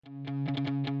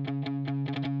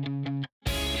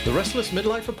The Restless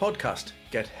Midlifer podcast.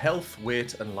 Get health,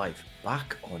 weight and life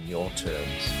back on your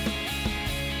terms.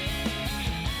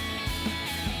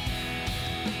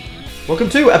 Welcome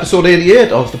to episode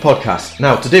 88 of the podcast.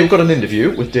 Now, today we've got an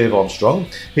interview with Dave Armstrong.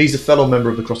 He's a fellow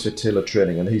member of the CrossFit Tailor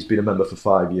Training, and he's been a member for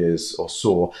 5 years or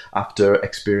so after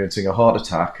experiencing a heart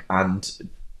attack, and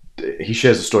he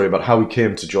shares a story about how he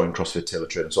came to join CrossFit Tailor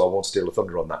Training, so I won't steal the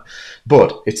thunder on that.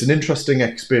 But it's an interesting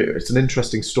experience, it's an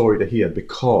interesting story to hear,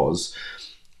 because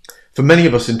for many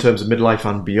of us in terms of midlife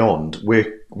and beyond,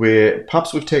 we're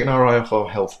perhaps we've taken our eye off our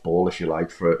health ball, if you like,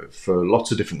 for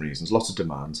lots of different reasons, lots of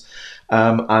demands.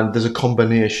 And there's a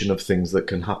combination of things that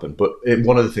can happen. But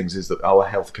one of the things is that our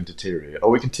health can deteriorate,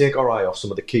 or we can take our eye off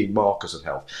some of the key markers of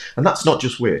health. And that's not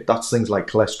just weight, that's things like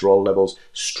cholesterol levels,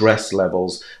 stress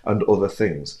levels, and other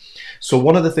things. So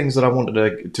one of the things that I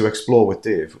wanted to explore with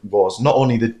Dave was not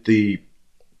only the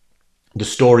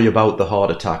story about the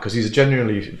heart attack, because he's a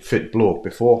genuinely fit bloke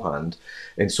beforehand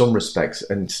in some respects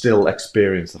and still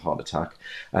experienced the heart attack,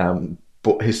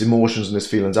 but his emotions and his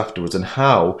feelings afterwards, and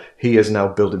how he has now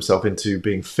built himself into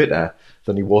being fitter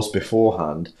than he was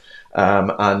beforehand,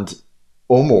 and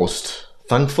almost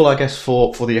thankful, I guess,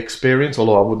 for the experience,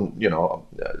 although I wouldn't,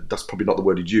 that's probably not the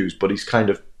word he'd use, but he's kind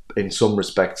of, in some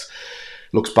respects,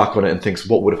 looks back on it and thinks,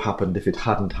 what would have happened if it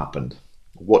hadn't happened?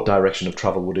 What direction of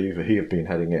travel would he have been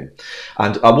heading in?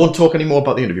 And I won't talk any more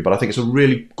about the interview, but I think it's a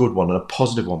really good one and a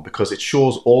positive one, because it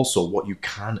shows also what you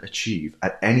can achieve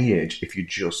at any age if you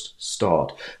just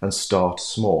start, and start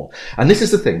small. And this is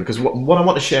the thing, because what I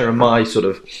want to share in my sort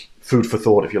of food for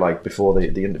thought, if you like, before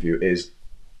the interview is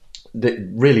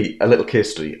really a little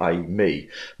case study, i.e.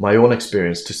 my own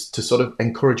experience, to sort of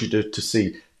encourage you to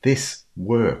see this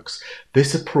works.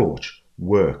 This approach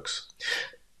works.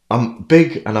 I'm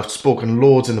big, and I've spoken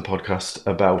loads in the podcast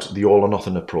about the all or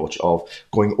nothing approach of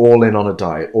going all in on a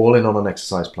diet, all in on an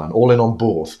exercise plan, all in on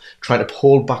both, trying to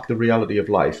hold back the reality of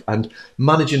life and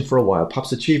managing for a while,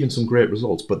 perhaps achieving some great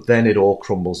results, but then it all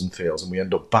crumbles and fails and we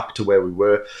end up back to where we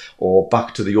were, or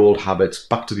back to the old habits,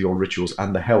 back to the old rituals,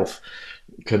 and the health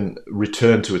can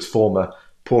return to its former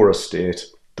poorer state,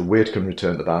 the weight can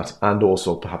return to that, and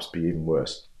also perhaps be even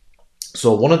worse.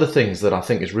 So one of the things that I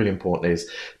think is really important is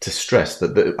to stress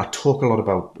that I talk a lot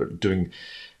about doing,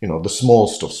 the small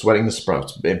stuff, sweating the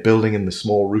sprouts, building in the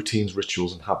small routines,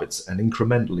 rituals and habits, and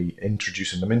incrementally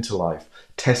introducing them into life,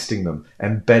 testing them,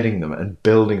 embedding them and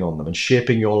building on them and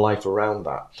shaping your life around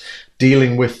that.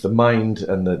 Dealing with the mind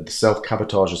and the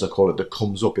self-cabotage, as I call it, that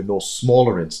comes up in those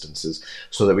smaller instances,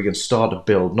 so that we can start to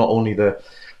build not only the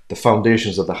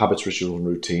foundations of the habits, rituals and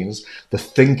routines, the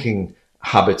thinking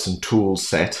habits and tools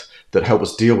set that help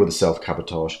us deal with the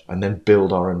self-cabotage, and then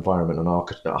build our environment and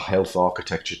our health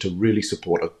architecture to really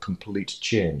support a complete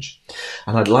change.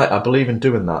 And I believe in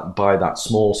doing that by that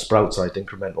small sprout-sized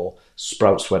incremental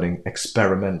sprout sweating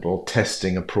experimental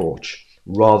testing approach,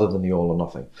 rather than the all or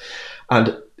nothing.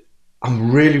 And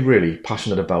I'm really, really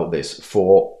passionate about this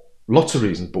for lots of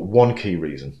reasons, but one key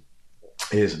reason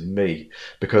is me,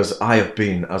 because I have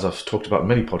been, as I've talked about in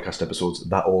many podcast episodes,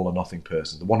 that all or nothing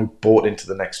person, the one who bought into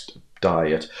the next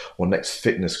diet or next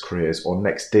fitness craze or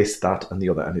next this, that and the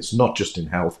other. And it's not just in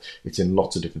health, it's in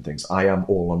lots of different things. I am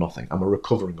all or nothing. I'm a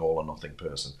recovering all or nothing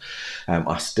person.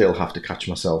 I still have to catch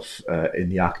myself in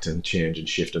the act and change and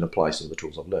shift and apply some of the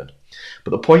tools I've learned.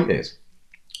 But the point is,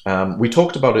 we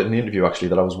talked about it in the interview, actually,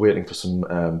 that I was waiting for some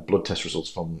blood test results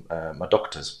from my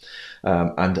doctors.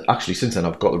 And actually, since then,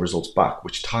 I've got the results back,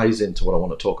 which ties into what I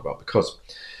want to talk about. Because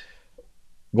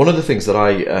one of the things that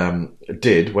I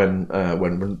did when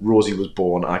Rosie was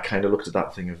born, I kind of looked at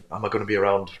that thing of, am I going to be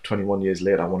around 21 years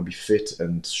later? I want to be fit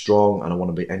and strong, and I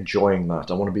want to be enjoying that.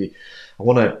 I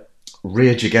want to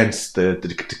rage against the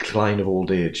decline of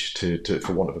old age,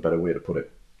 for want of a better way to put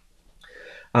it.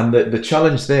 And the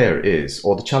challenge there is,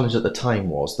 or the challenge at the time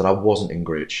was, that I wasn't in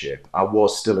great shape. I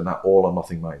was still in that all or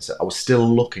nothing mindset. I was still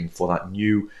looking for that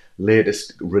new,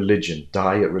 latest religion,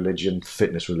 diet religion,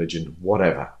 fitness religion,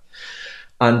 whatever.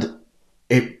 And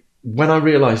when I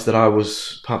realised that I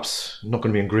was perhaps not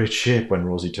going to be in great shape when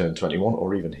Rosie turned 21,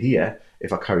 or even here,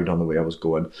 if I carried on the way I was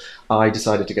going, I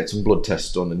decided to get some blood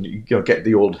tests done and get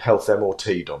the old health MOT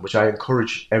done, which I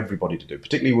encourage everybody to do.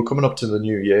 Particularly, we're coming up to the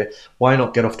new year. Why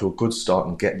not get off to a good start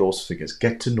and get those figures?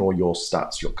 Get to know your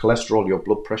stats, your cholesterol, your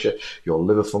blood pressure, your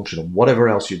liver function, and whatever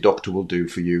else your doctor will do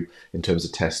for you in terms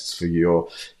of tests for your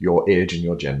age and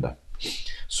your gender.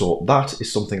 So that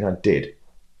is something I did.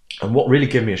 And what really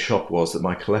gave me a shock was that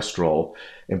my cholesterol,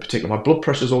 in particular, my blood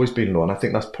pressure has always been low, and I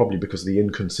think that's probably because of the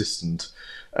inconsistent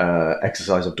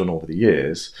exercise I've done over the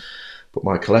years. But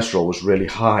my cholesterol was really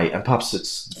high, and perhaps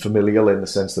it's familial in the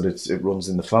sense that it runs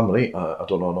in the family. I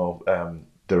don't know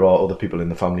there are other people in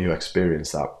the family who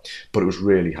experience that, but it was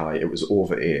really high. It was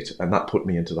over 8, and that put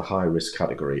me into the high risk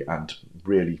category, and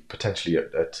really potentially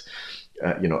at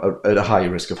a high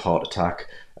risk of heart attack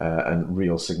and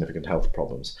real significant health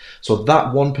problems. So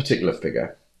that one particular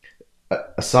figure,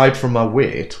 aside from my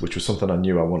weight, which was something I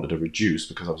knew I wanted to reduce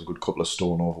because I was a good couple of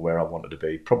stone over where I wanted to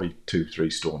be, probably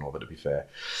 2-3 stone over to be fair,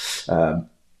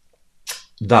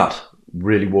 that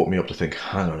really woke me up to think,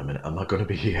 hang on a minute, am I going to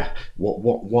be here?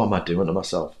 What am I doing to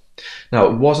myself? Now,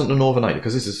 it wasn't an overnight,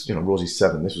 because this is, Rosie's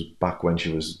 7. This was back when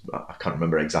she was, I can't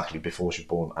remember exactly before she was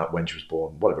born, when she was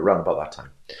born, whatever, around about that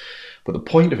time. But the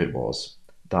point of it was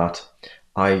that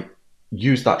I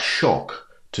used that shock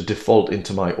to default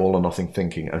into my all or nothing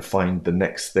thinking and find the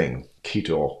next thing,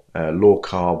 keto, low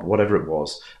carb, whatever it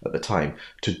was at the time,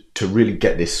 to really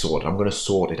get this sorted. I'm going to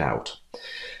sort it out.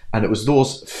 And it was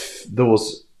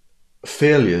those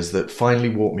failures that finally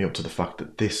woke me up to the fact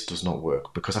that this does not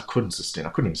work, because I couldn't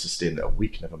even sustain it a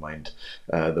week, never mind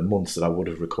the months that I would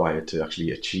have required to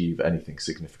actually achieve anything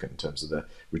significant in terms of the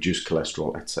reduced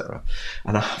cholesterol, etc.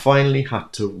 And I finally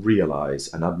had to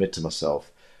realize and admit to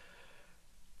myself,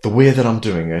 the way that I'm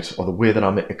doing it, or the way that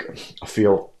I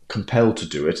feel compelled to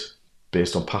do it,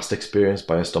 based on past experience,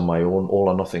 based on my own all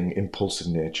or nothing impulsive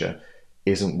nature,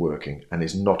 isn't working, and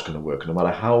is not going to work. No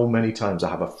matter how many times I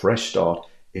have a fresh start,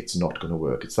 it's not going to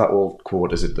work. It's that old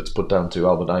quote, that's put down to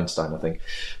Albert Einstein, I think.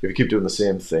 If you keep doing the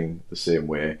same thing the same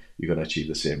way, you're going to achieve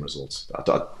the same results.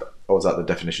 Or was that the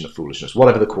definition of foolishness?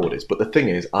 Whatever the quote is. But the thing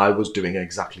is, I was doing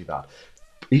exactly that.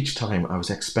 Each time I was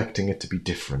expecting it to be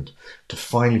different, to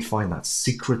finally find that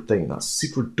secret thing, that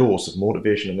secret dose of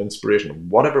motivation and inspiration, or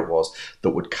whatever it was,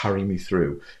 that would carry me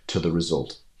through to the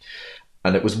result.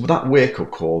 And it was that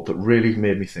wake-up call that really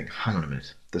made me think, hang on a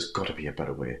minute, there's got to be a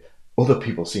better way. Other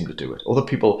people seem to do it. Other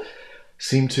people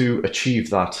seem to achieve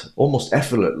that almost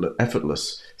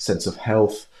effortless sense of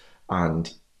health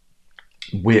and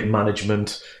weight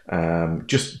management,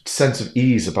 just sense of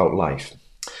ease about life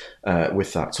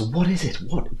with that. So what is it?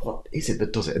 What is it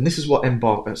that does it? And this is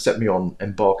what set me on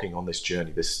embarking on this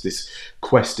journey, this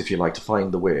quest, if you like, to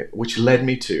find the way, which led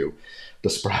me to the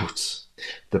sprouts.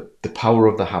 The power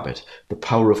of the habit, the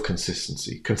power of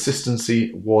consistency.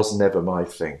 Consistency was never my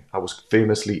thing. I was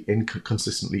famously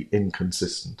consistently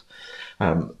inconsistent.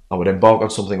 I would embark on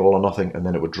something all or nothing, and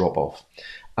then it would drop off.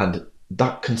 And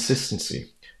that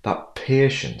consistency, that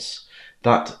patience,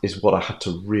 that is what I had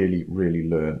to really, really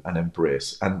learn and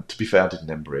embrace. And to be fair, I didn't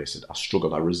embrace it. I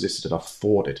struggled, I resisted, I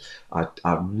fought it. I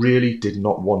really did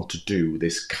not want to do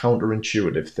this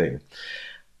counterintuitive thing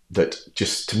that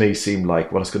just to me seemed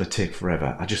like, well, it's going to take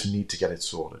forever. I just need to get it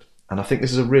sorted. And I think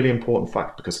this is a really important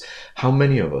fact, because how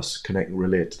many of us can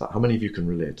relate to that? How many of you can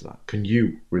relate to that? Can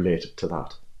you relate to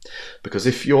that? Because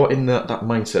if you're in that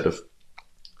mindset of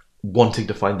wanting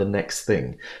to find the next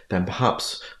thing, then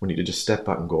perhaps we need to just step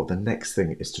back and go, the next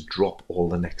thing is to drop all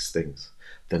the next things.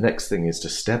 The next thing is to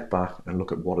step back and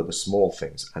look at what are the small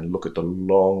things and look at the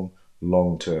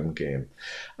long-term game.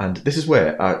 And this is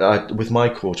where I with my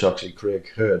coach, actually,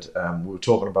 Craig Hurd, we were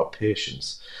talking about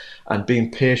patience and being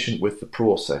patient with the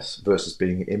process versus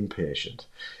being impatient.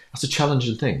 That's a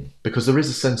challenging thing, because there is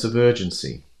a sense of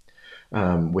urgency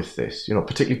with this.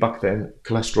 Particularly back then,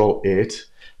 cholesterol 8,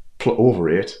 over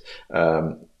 8,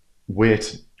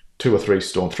 weight 2 or 3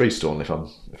 stone, 3 stone if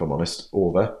I'm honest,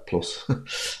 over plus.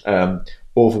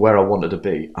 Over where I wanted to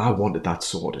be. I wanted that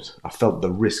sorted. I felt the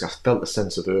risk. I felt the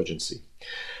sense of urgency.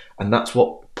 And that's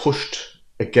what pushed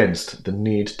against the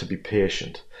need to be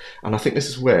patient. And I think this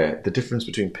is where the difference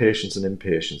between patience and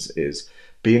impatience is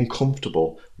being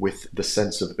comfortable with the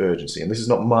sense of urgency. And this is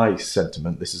not my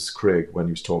sentiment. This is Craig when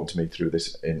he was talking to me through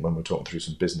this, when we were talking through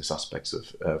some business aspects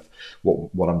of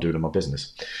what I'm doing in my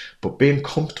business. But being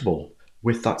comfortable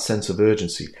with that sense of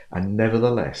urgency, and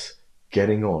nevertheless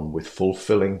getting on with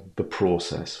fulfilling the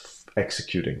process,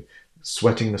 executing,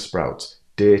 sweating the sprouts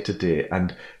day to day,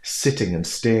 and sitting and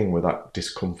staying with that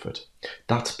discomfort.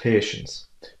 That's patience.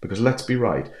 Because let's be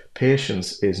right,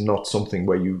 patience is not something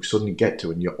where you suddenly get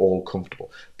to and you're all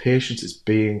comfortable. Patience is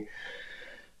being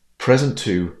present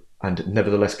to and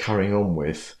nevertheless carrying on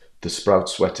with the sprout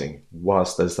sweating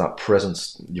whilst there's that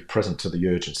presence, you're present to the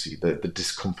urgency, the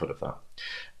discomfort of that.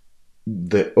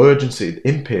 The urgency, the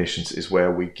impatience is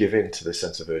where we give in to the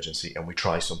sense of urgency and we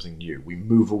try something new. We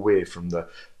move away from the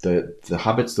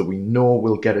habits that we know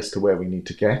will get us to where we need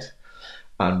to get,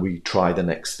 and we try the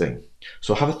next thing.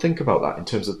 So have a think about that in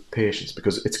terms of patience,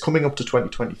 because it's coming up to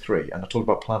 2023, and I talked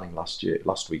about planning last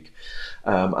week,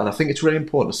 and I think it's really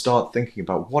important to start thinking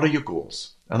about what are your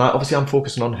goals. And obviously I'm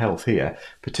focusing on health here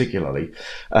particularly,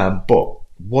 but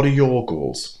what are your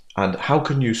goals? And how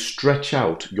can you stretch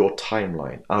out your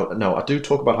timeline? Now, I do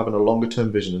talk about having a longer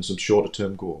term vision and some shorter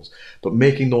term goals, but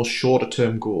making those shorter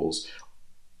term goals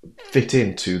fit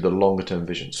into the longer term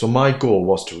vision. So my goal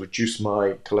was to reduce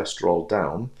my cholesterol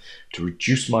down, to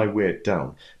reduce my weight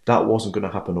down. That wasn't going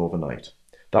to happen overnight.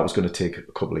 That was going to take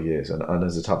a couple of years, and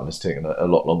as it happened, it's taken a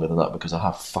lot longer than that because I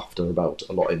have faffed about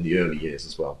a lot in the early years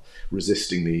as well,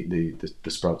 resisting the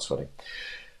sprout sweating.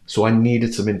 So I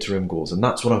needed some interim goals, and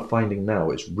that's what I'm finding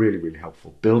now is really, really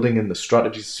helpful. Building in the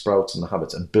strategies, sprouts, and the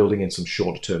habits, and building in some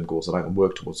shorter term goals that I can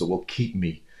work towards that will keep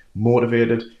me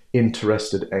motivated,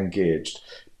 interested, engaged,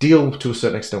 deal to a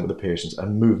certain extent with the patients,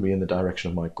 and move me in the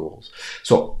direction of my goals.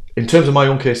 So in terms of my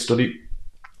own case study,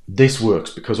 this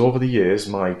works because over the years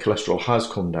my cholesterol has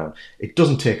come down. It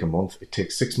doesn't take a month, it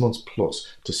takes 6 months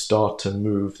plus to start to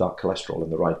move that cholesterol in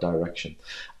the right direction,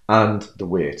 and the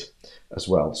weight as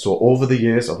well. So over the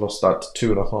years I've lost that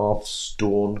 2.5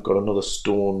 stone, got another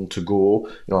stone to go.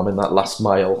 I'm in that last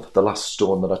mile, the last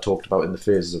stone that I talked about in the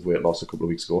phases of weight loss a couple of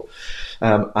weeks ago.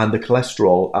 And the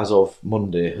cholesterol as of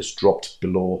Monday has dropped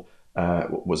below,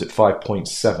 was it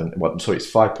 5.7? Well, sorry, it's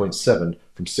 5.7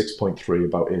 from 6.3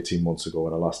 about 18 months ago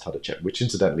when I last had a check, which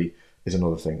incidentally is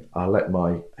another thing. I let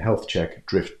my health check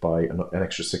drift by an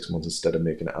extra 6 months instead of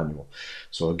making it annual.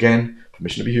 So again,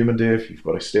 permission to be human, Dave. You've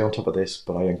got to stay on top of this,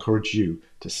 but I encourage you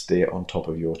to stay on top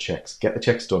of your checks. Get the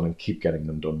checks done and keep getting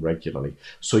them done regularly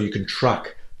so you can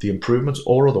track the improvements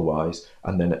or otherwise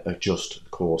and then adjust the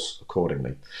course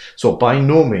accordingly. So by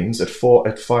no means at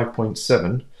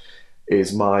 5.7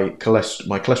 is my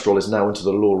cholesterol is now into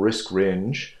the low risk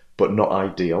range, but not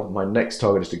ideal. My next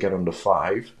target is to get under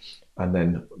 5, and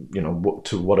then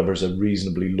to whatever is a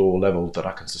reasonably low level that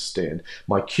I can sustain.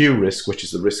 My Q risk, which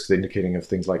is the risk indicating of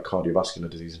things like cardiovascular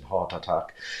disease and heart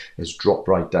attack, has dropped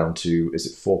right down to, is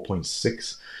it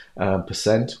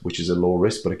 4.6%, which is a low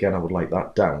risk, but again I would like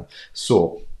that down.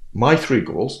 So my 3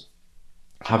 goals,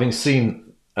 having seen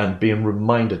and being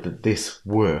reminded that this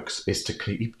works, is to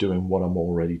keep doing what I'm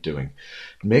already doing.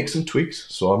 Make some tweaks.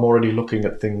 So I'm already looking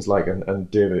at things like, and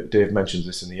Dave mentions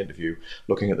this in the interview,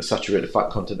 looking at the saturated fat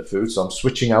content of food. So I'm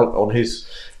switching out on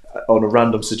a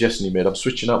random suggestion he made, I'm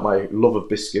switching out my love of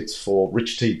biscuits for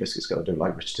rich tea biscuits, because I do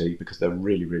like rich tea because they're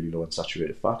really, really low in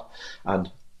saturated fat.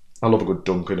 And I love a good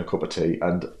dunk in a cup of tea.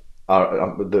 And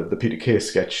the Peter Kay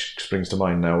sketch springs to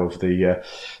mind now of the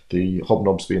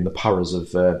hobnobs being the paras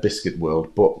of biscuit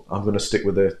world, but I'm going to stick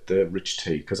with the rich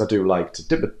tea because I do like to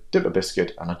dip a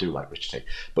biscuit, and I do like rich tea.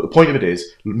 But the point of it is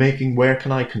where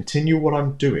can I continue what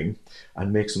I'm doing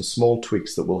and make some small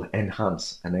tweaks that will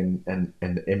enhance and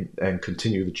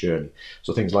continue the journey.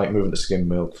 So things like moving to skim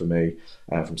milk for me,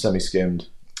 from semi-skimmed,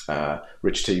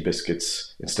 rich tea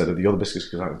biscuits instead of the other biscuits,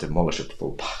 because I can demolish a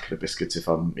full packet of biscuits if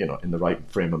I'm in the right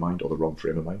frame of mind or the wrong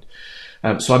frame of mind.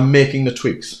 So I'm making the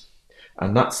tweaks,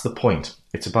 and that's the point.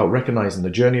 It's about recognizing the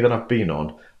journey that I've been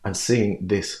on and seeing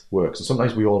this works. And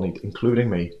sometimes we all need, including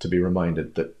me, to be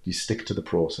reminded that you stick to the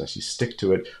process, you stick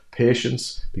to it.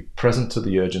 Patience, be present to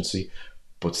the urgency,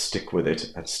 but stick with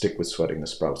it and stick with sweating the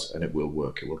sprouts, and it will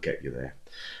work. It will get you there.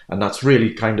 And that's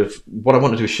really kind of what I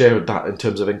wanted to share with that in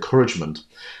terms of encouragement,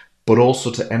 but also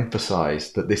to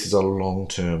emphasize that this is a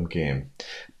long-term game.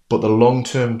 But the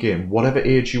long-term game, whatever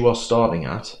age you are starting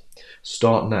at,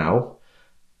 start now,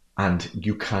 and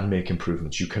you can make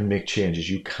improvements. You can make changes.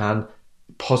 You can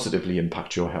positively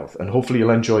impact your health. And hopefully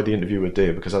you'll enjoy the interview with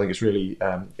Dave, because I think it's really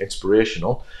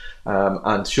inspirational,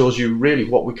 and shows you really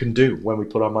what we can do when we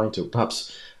put our mind to it.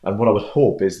 Perhaps, and what I would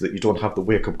hope is that you don't have the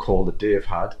wake-up call that Dave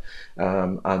had,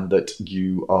 and that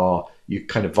you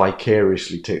kind of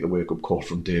vicariously take the wake-up call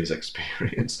from Dave's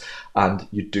experience, and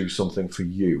you do something for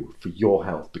you, for your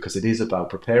health, because it is about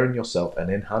preparing yourself and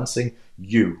enhancing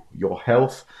your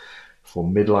health for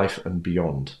midlife and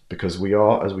beyond. Because we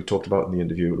are, as we talked about in the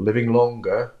interview, living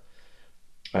longer.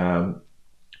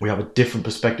 We have a different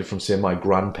perspective from, say, my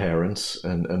grandparents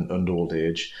and old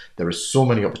age. There are so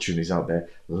many opportunities out there.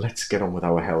 Let's get on with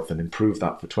our health and improve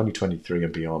that for 2023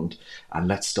 and beyond. And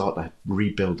let's start to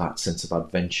rebuild that sense of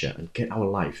adventure and get our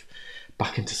life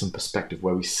back into some perspective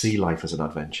where we see life as an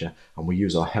adventure and we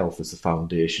use our health as the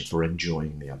foundation for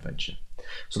enjoying the adventure.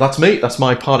 So that's me. That's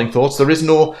my parting thoughts. There is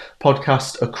no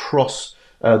podcast across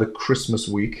the Christmas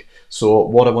week. So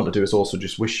what I want to do is also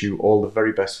just wish you all the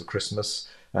very best for Christmas.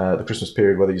 The Christmas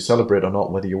period, whether you celebrate or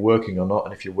not, whether you're working or not.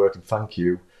 And if you're working, thank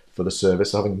you for the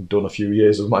service. Having done a few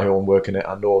years of my own work in it,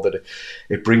 I know that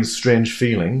it brings strange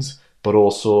feelings, but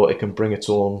also it can bring its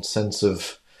own sense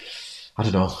of, I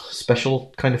don't know,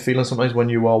 special kind of feeling sometimes when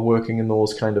you are working in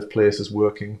those kind of places,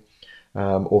 working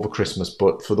over Christmas.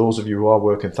 But for those of you who are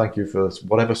working, thank you for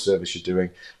whatever service you're doing.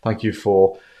 Thank you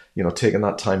for taking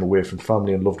that time away from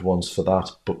family and loved ones for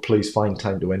that. But please find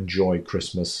time to enjoy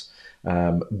Christmas,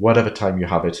 whatever time you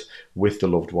have it, with the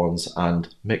loved ones,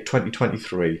 and make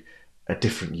 2023 a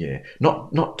different year.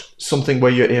 Not something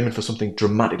where you're aiming for something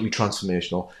dramatically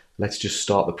transformational. Let's just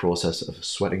start the process of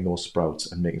sweating those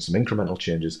sprouts and making some incremental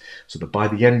changes so that by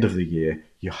the end of the year,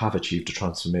 you have achieved a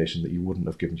transformation that you wouldn't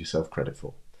have given yourself credit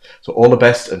for. So all the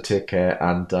best and take care,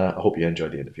 and I hope you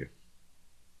enjoyed the interview.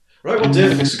 Right, well,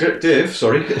 Dave, it's great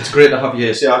to have you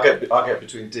here. See, I get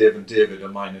between Dave and David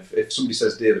on mine. If somebody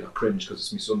says David, I cringe because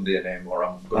it's my Sunday name, or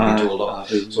I'm going to be told off.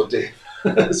 So Dave.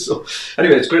 So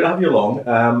anyway, it's great to have you along.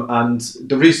 And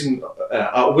the reason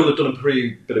I will have done a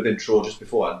pretty bit of intro just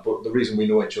beforehand, but the reason we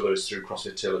know each other is through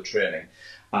CrossFit Taylor Training,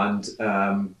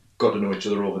 and got to know each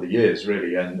other over the years,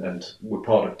 really. And we're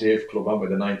part of Dave Club, aren't we?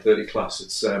 The 9:30 class.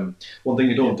 It's one thing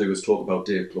you don't do is talk about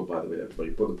Dave Club, by the way, everybody.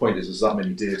 But the point is, there's that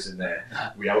many Daves in there.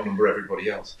 We outnumber everybody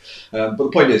else. But the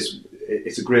point is,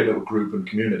 it's a great little group and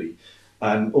community.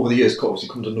 And over the years, obviously,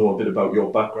 come to know a bit about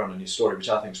your background and your story, which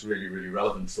I think is really, really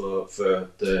relevant for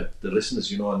the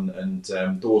listeners, and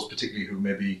those particularly who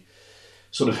may be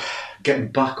sort of getting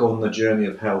back on the journey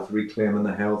of health, reclaiming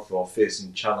their health, or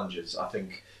facing challenges. I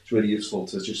think it's really useful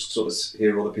to just sort of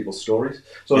hear other people's stories.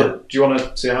 So, do you want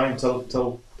to say hi and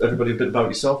tell everybody a bit about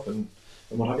yourself and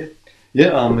what have you?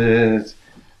 Yeah,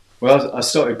 well, I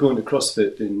started going to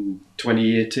CrossFit in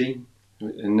 2018,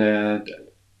 and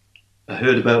I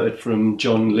heard about it from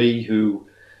John Lee, who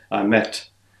I met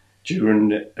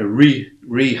during a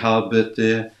rehab at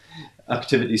the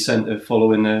activity centre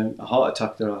following a heart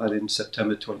attack that I had in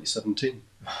September 2017.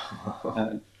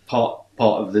 And part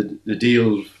of the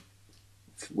deal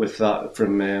with that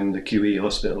from the QE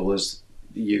hospital was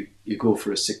you go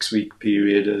for a 6-week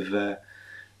period of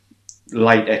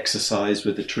light exercise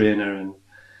with the trainer,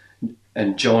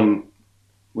 and John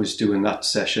was doing that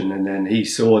session, and then he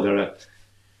saw that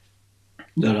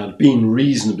I'd been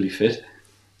reasonably fit,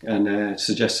 and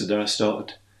suggested that I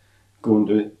started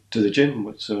going to the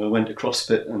gym. So I went to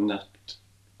CrossFit, and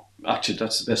that's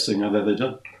the best thing I've ever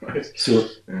done. Right. So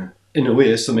in a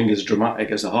way, something as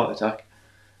dramatic as a heart attack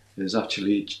has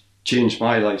actually changed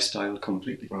my lifestyle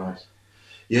completely. Right.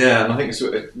 Yeah, and I think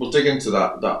we'll dig into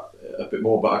that a bit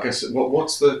more. But I guess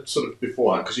what's the sort of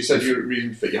beforehand? Because you said you were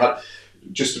reasonably fit. You had,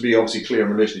 just to be obviously clear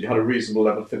in relation, you had a reasonable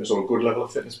level of fitness or a good level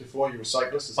of fitness before you were a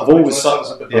cyclist? I've always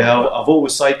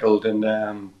cycled,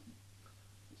 and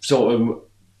sort of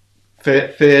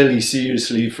fairly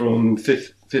seriously from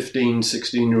 15,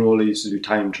 16-year-old. I used to do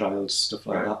time trials, stuff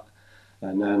like that.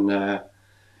 And then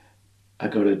I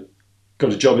got a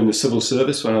job in the civil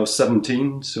service when I was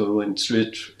 17, so I went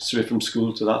straight from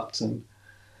school to that,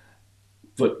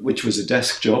 which was a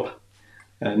desk job.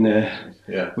 And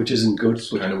which isn't good.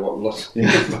 It's kind of what lots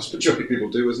majority of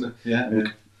people do, isn't it? Yeah.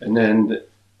 And then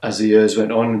as the years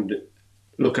went on,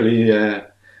 luckily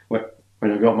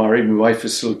when I got married, my wife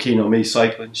was still keen on me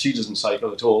cycling. She doesn't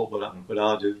cycle at all, but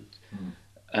I do.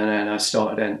 And then I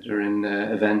started entering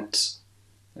events,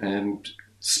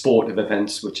 sportive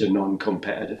events, which are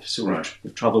non-competitive. So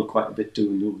we've travelled quite a bit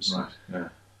doing those. Right. Yeah.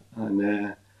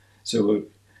 And so.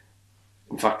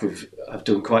 In fact, I've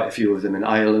done quite a few of them in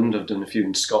Ireland. I've done a few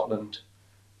in Scotland,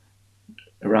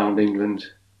 around England,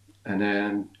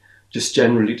 and just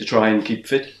generally to try and keep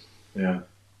fit. Yeah.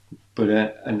 But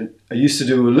and I used to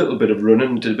do a little bit of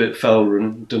running, did a bit of fell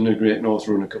running, done the Great North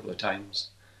Run a couple of times,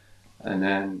 and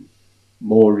then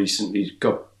more recently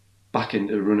got back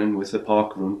into running with the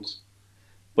park runs.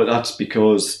 But that's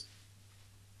because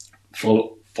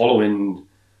following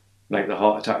like the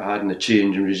heart attack I had and the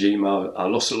change in regime, I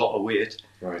lost a lot of weight,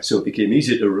 so it became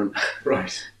easy to run.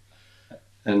 Right.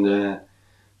 And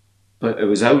but it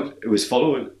was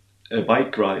following a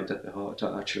bike ride that the heart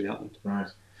attack actually happened. Right.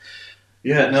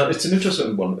 Yeah. Now it's an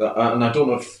interesting one, and I don't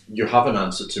know if you have an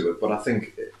answer to it, but I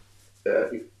think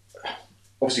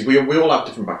obviously we all have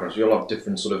different backgrounds. We all have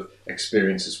different sort of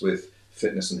experiences with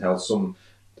fitness and health. Some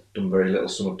have done very little,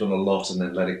 some have done a lot and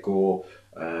then let it go.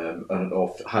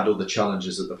 Or had other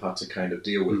challenges that they've had to kind of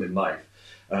deal with in life.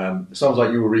 It sounds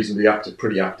like you were reasonably active,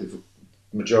 pretty active,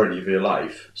 majority of your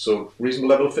life. So reasonable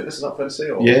level of fitness, is that fair to say?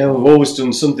 Or? Yeah, I've always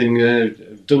done something.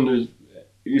 Used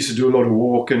to do a lot of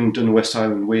walking. Done the West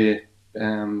Highland Way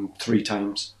 3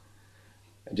 times.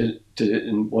 I did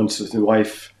it once with my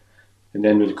wife, and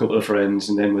then with a couple of friends,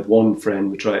 and then with one friend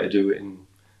we tried to do it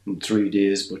in 3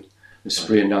 days, but a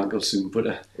sprained ankle soon put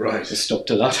a stop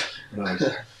to that. Right.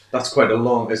 That's quite a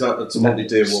long. That's a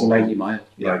multi-day walk. 90 miles.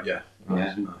 Yeah. Right. Yeah.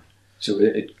 Right. Yeah. So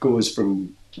it goes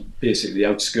from basically the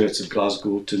outskirts of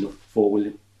Glasgow to Fort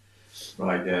William.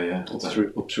 Right. Yeah. Yeah.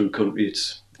 Up through country.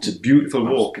 It's a beautiful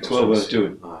walk. It's well worth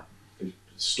doing.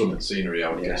 stunning scenery, I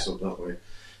would guess, up that way.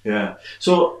 Yeah.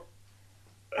 So,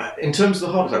 in terms of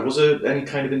the heart attack, was there any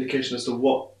kind of indication as to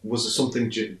what was there something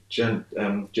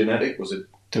genetic? Was it?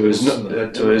 There was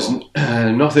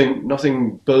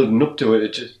nothing building up to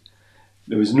it.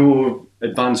 There was no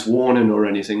advance warning or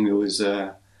anything. There was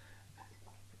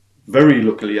very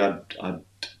luckily I'd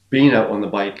been out on the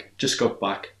bike, just got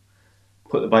back,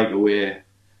 put the bike away,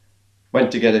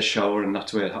 went to get a shower, and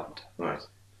that's where it happened. Right.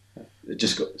 It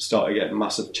just started getting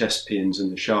massive chest pains in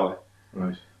the shower.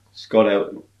 Right. Just got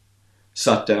out,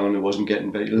 sat down, it wasn't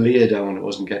getting better. Lay down, it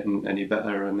wasn't getting any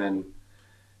better. And then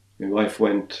my wife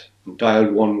went and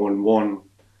dialed 111,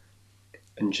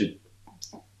 and she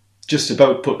just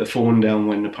about put the phone down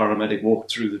when the paramedic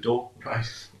walked through the door. Right.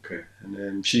 Okay. And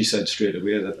then she said straight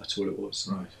away that that's what it was.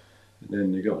 Right. And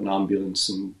then they got an ambulance,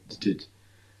 and they did.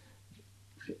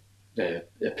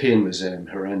 The pain was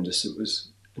horrendous. It was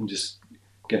just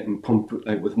getting pumped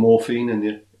with morphine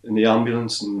in the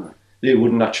ambulance, and they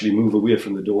wouldn't actually move away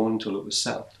from the door until it was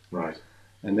settled. Right.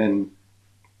 And then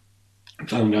I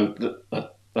found out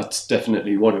that that's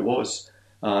definitely what it was.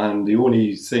 And the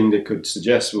only thing they could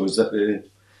suggest was that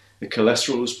the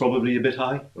cholesterol was probably a bit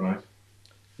high. Right.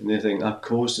 And they think that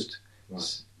caused it.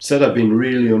 Right. Said I've been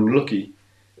really unlucky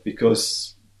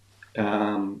because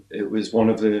it was one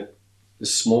of the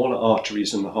smaller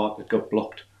arteries in the heart that got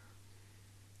blocked.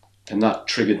 And that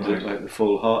triggered the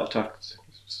full heart attack.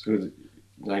 So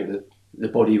the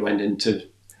body went into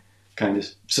kind of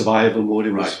survival mode.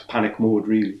 It was panic mode,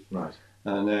 really. Right.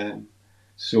 And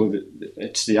so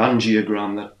it's the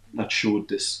angiogram that showed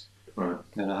this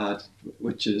that I had,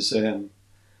 which is an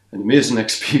amazing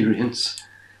experience.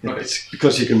 Right. It's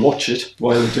because you can watch it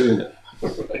while you're doing it.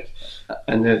 Right.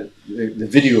 And they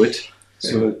video it.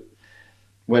 So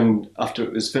when after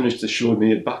it was finished, they showed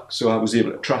me it back, so I was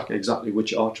able to track exactly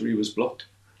which artery was blocked.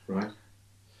 Right.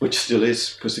 Which still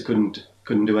is, because they couldn't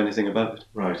do anything about it.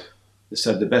 Right. They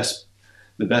said the best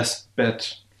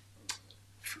bet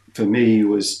for me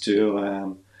was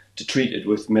to treat it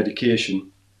with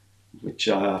medication, which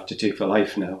I have to take for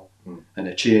life now, and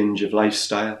a change of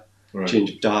lifestyle,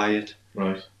 change of diet.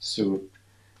 Right. So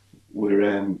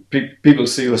we're people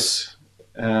see us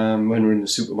when we're in the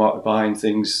supermarket buying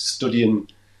things, studying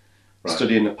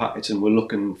the packets, and we're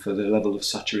looking for the level of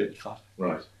saturated fat.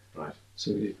 Right. Right.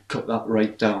 So you cut that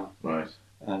right down. Right.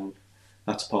 And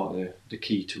that's part of the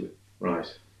key to it.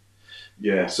 Right.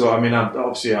 Yeah. So I mean, I'm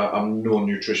no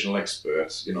nutritional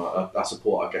expert. You know, I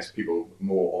support, I guess, people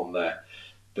more on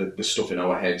the stuff in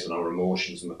our heads and our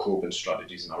emotions and the coping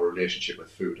strategies and our relationship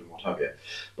with food and what have you.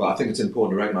 But I think it's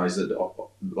important to recognise that,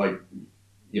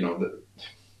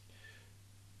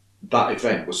 that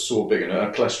event was so big, and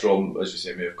cholesterol, as you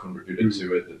say, may have contributed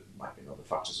to it. There might be other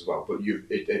factors as well, but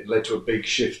it led to a big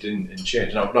shift in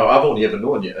change. Now, I've only ever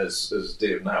known you as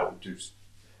Dave now.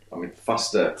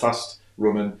 Fast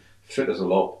running, fit as a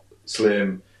lot,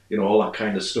 slim, all that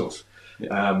kind of stuff.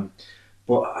 Yeah.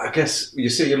 But I guess you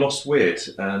say you lost weight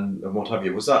and what have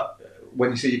you. Was that when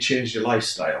you say you changed your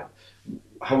lifestyle?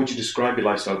 How would you describe your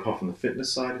lifestyle apart from the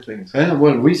fitness side of things?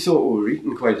 Well, we thought we were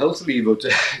eating quite healthily, but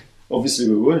obviously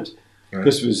we weren't,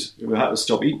 because we had to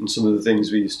stop eating some of the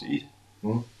things we used to eat,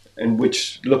 and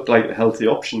which looked like the healthy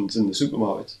options in the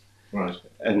supermarkets. Right.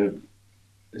 And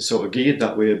it sort of geared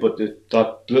that way, but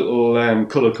that little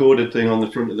colour-coded thing on the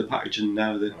front of the packaging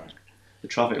now, the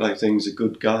traffic light thing's a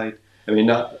good guide. I mean,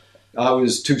 I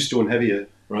was 2 stone heavier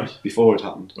before it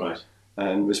happened,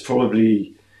 and was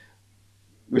probably,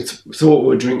 we thought we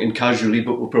were drinking casually,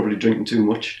 but we're probably drinking too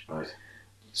much. Right.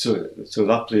 So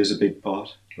that plays a big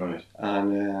part. Right.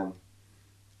 And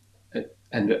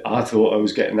I thought I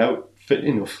was getting out fit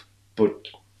enough, but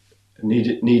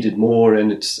needed more,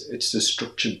 and it's the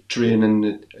structured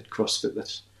training at CrossFit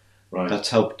that's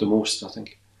helped the most, I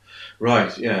think.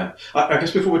 Right. Yeah. I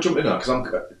guess before we jump in, because I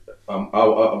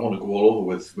want to go all over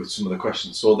with some of the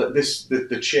questions. So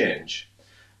the change.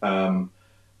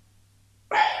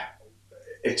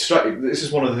 This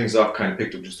is one of the things that I've kind of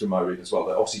picked up just through my reading as well.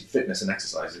 That obviously fitness and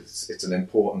exercise, it's a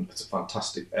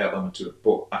fantastic element to it.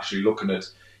 But actually looking at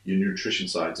your nutrition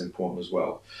side is important as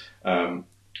well. So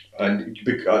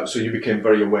you became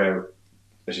very aware,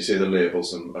 as you say, the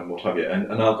labels and what have you.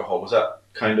 And alcohol, was that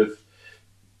kind of,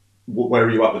 where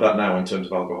are you at with that now in terms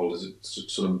of alcohol? Is it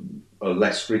sort of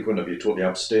less frequent? Have you totally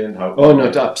abstained?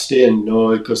 Not abstain,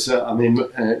 no, because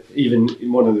even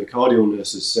one of the cardio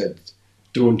nurses said,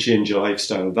 don't change your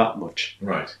lifestyle that much.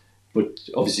 Right. But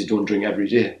obviously don't drink every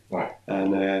day. Right.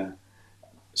 And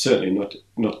certainly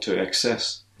not to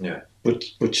excess. Yeah. But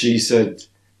she said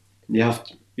you have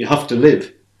to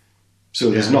live. So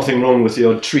there's nothing wrong with the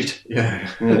odd treat. Yeah.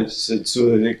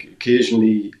 So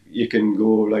occasionally you can go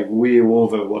like way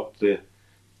over what the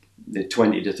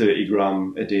 20 to 30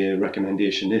 gram a day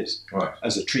recommendation is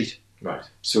as a treat. Right.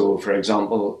 So, for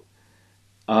example,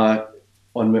 on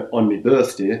my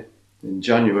birthday in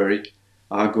January,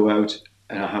 I go out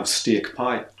and I have steak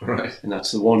pie. Right. And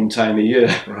that's the one time a year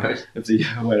Right. of the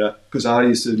year where, because I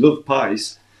used to love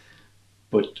pies,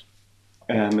 but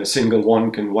a single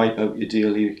one can wipe out your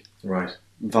daily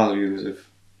values of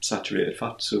saturated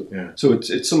fat. So, so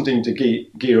it's something to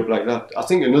gear up like that. I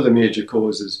think another major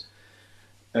cause is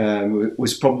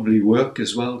was probably work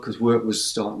as well, because work was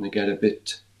starting to get a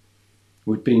bit.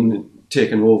 We'd been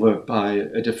taken over by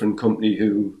a different company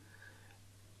who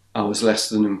I was less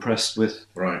than impressed with,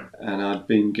 and I'd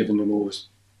been given a more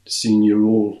senior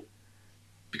role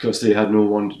because they had no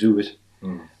one to do it.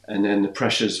 And then the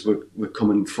pressures were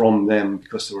coming from them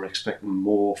because they were expecting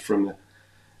more from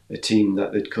a team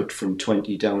that they'd cut from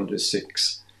 20 down to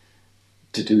 6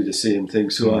 to do the same thing.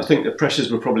 So I think the pressures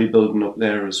were probably building up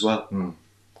there as well.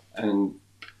 And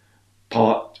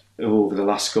part over the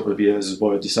last couple of years,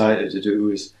 what I decided to do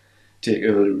is take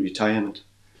early retirement,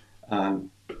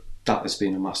 and that has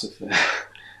been a massive.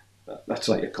 That's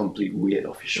like a complete weight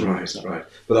off your shoulders. Right.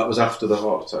 But that was after the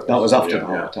heart attack. That was after the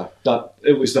heart attack.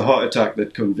 It was the heart attack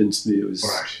that convinced me it was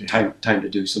time to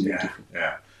do something different.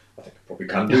 Yeah, I think I probably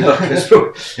can do that.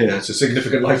 It's a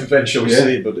significant life event, shall we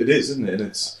say? But it is, isn't it?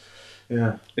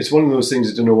 And it's one of those things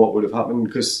I don't know what would have happened,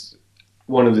 because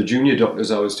one of the junior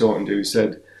doctors I was talking to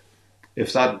said,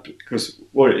 because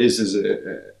what it is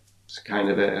it's kind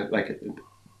of a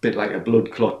bit like a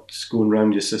blood clot going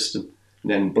around your system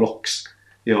and then blocks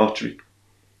the artery.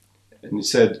 And he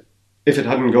said, if it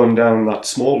hadn't gone down that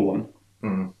small one,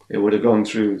 it would have gone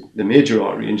through the major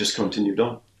artery and just continued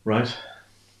on. Right.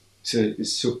 So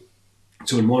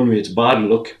in one way, it's bad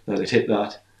luck that it hit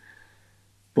that,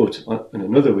 but in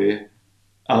another way,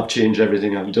 I've changed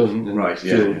everything I've done and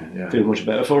feel much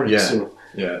better for it.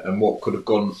 And what could have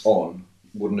gone on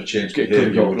wouldn't have changed it could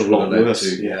have got a lot worse.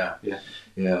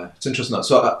 It's interesting that.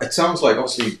 So it sounds like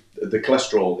obviously the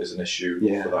cholesterol is an issue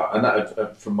for that, and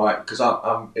that from because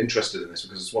I'm interested in this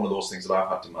because it's one of those things that I've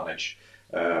had to manage.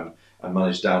 And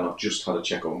manage down. I've just had a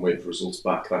check on, waiting for results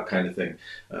back, that kind of thing,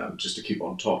 just to keep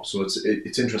on top. So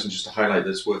it's interesting just to highlight that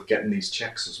it's worth getting these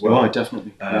checks as well. Right,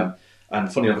 definitely.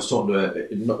 And funny, I was talking to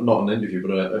not an interview,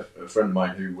 but a friend of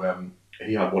mine who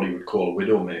he had what he would call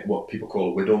what people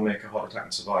call a widowmaker heart attack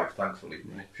and survived, thankfully,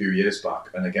 a few years back.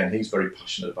 And again, he's very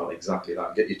passionate about exactly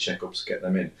that. Get your checkups, get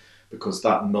them in, because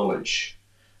that knowledge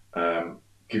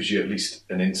gives you at least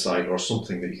an insight or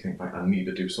something that you think, like, I need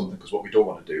to do something, because what we don't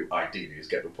want to do, ideally, is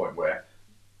get to a point where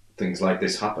things like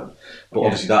this happen. But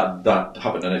obviously that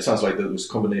happened, and it sounds like there was a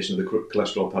combination of the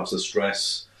cholesterol, perhaps the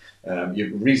stress, you're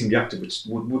reasonably active, which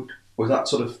was that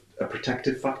sort of a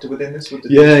protective factor within this?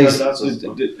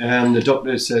 The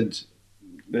doctor said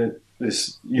that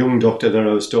this young doctor that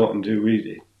I was talking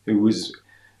to, who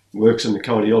works in the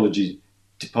cardiology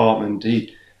department,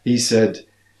 he said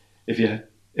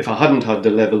if I hadn't had the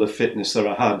level of fitness that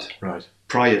I had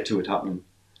prior to it happening,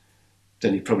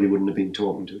 then he probably wouldn't have been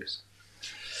talking to us.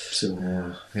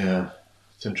 So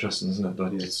it's interesting, isn't it?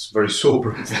 But it's very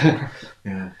sobering.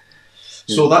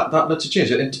 So that led to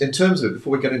change. In terms of it,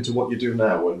 before we get into what you do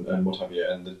now and what have you,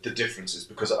 and the differences,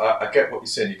 because I get what you're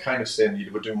saying. You're kind of saying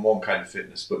you were doing one kind of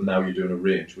fitness, but now you're doing a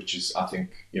range, which is, I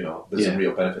think, there's a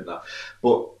real benefit in that.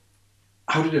 But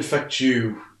how did it affect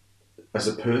you as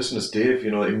a person, as Dave?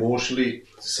 Emotionally,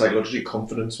 psychologically,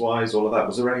 confidence-wise, all of that.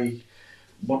 Was there any?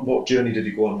 What journey did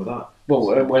you go on with that?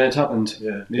 Well, when it happened,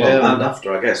 and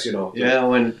after, I guess,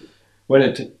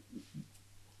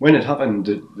 when it happened,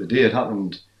 the day it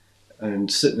happened.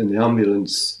 And sitting in the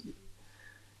ambulance,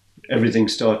 everything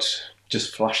starts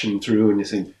just flashing through, and you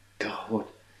think, God, what?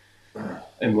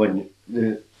 And when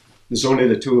there's only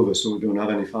the two of us, so we don't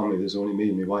have any family. There's only me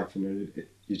and my wife, and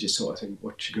you just sort of think,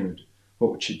 what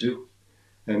would she do?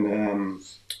 And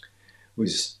we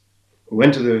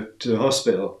went to the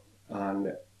hospital,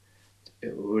 and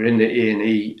we're in the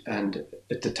A&E, and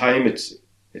at the time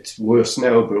it's worse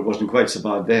now, but it wasn't quite so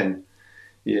bad then.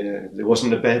 Yeah, there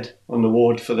wasn't a bed on the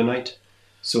ward for the night,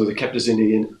 so they kept us in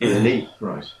the A&E.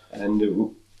 Right. And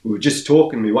we were just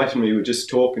talking. My wife and me were just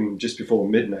talking just before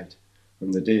midnight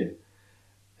on the day,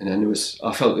 and then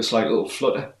I felt this like little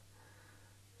flutter,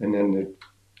 and then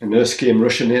the nurse came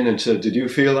rushing in and said, "Did you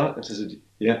feel that?" And I said,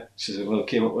 "Yeah." She said, "Well, it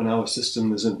came up on our system.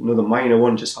 There's another minor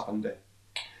one just happened there."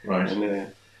 Right.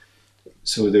 And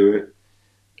so they were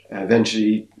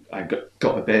eventually I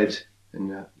got a bed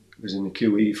and. Was in the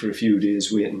QE for a few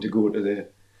days waiting to go to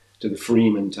the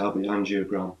Freeman to have the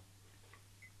angiogram,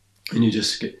 and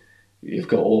you've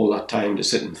got all that time to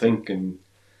sit and think, and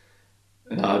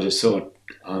And I just thought,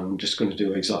 I'm just going to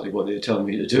do exactly what they're telling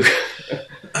me to do.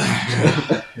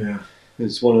 Yeah.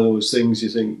 It's one of those things you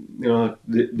think,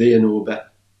 they know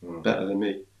better than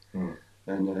me. Mm.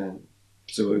 And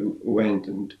so I went,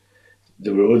 and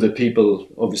there were other people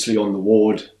obviously on the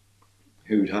ward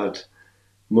who'd had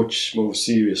much more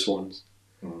serious ones.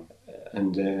 Mm.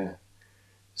 And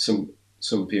some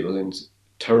people in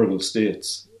terrible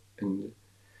states, and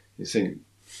you think,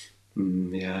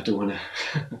 yeah, I don't want to.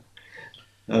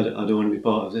 I don't want to be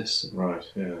part of this. Right.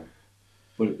 Yeah.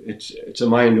 But it's a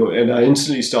mind, and I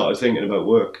instantly started thinking about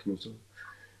work. And so,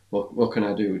 what can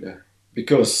I do there?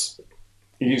 Because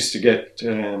you used to get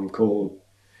called.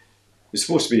 It's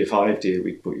supposed to be a 5-day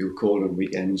week, but you were called on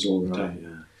weekends all the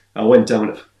time. Yeah. I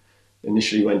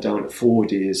initially went down to 4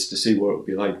 days to see what it would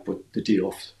be like, but the day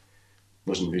off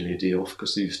wasn't really a day off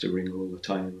because they used to ring all the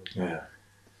time. Yeah.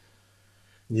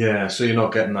 Yeah. So you're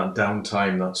not getting that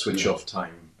downtime, that switch off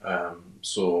time.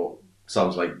 So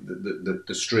sounds like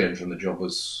the strain from the job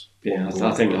was. Yeah,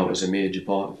 I think that was a major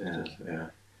part of it.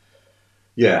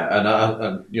 Yeah, and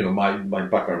my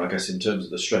background, I guess, in terms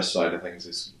of the stress side of things,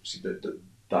 is the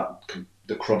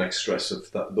chronic stress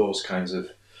of those kinds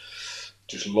of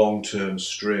just long-term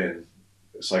strain,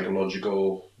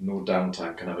 psychological, no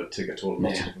downtime, can have a take a toll in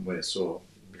lots of different ways. So,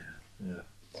 yeah.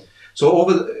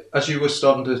 So as you were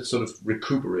starting to sort of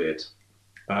recuperate,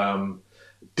 was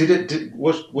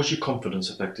your confidence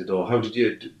affected, or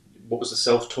what was the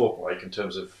self-talk like in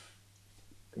terms of?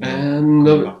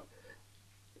 No,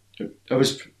 I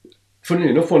was, funny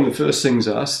enough, one of the first things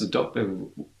I asked the doctor,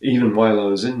 even while I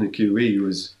was in the QE,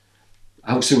 was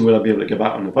how soon will I be able to get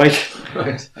back on the bike?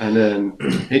 Right. And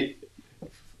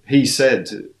he said,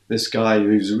 this guy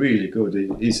who's really good,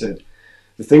 he said,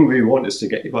 the thing we want is to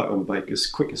get you back on the bike as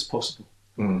quick as possible.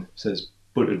 Mm. Says,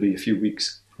 but it'll be a few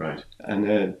weeks. Right.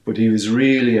 And but he was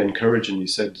really encouraging. He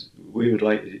said,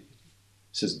 he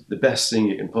says, the best thing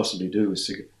you can possibly do is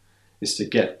to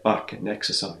get back and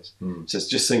exercise. Mm. He says,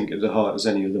 just think of the heart as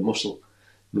any other muscle.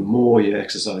 The more you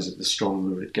exercise it, the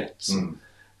stronger it gets. Mm.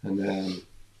 And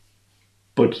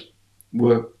but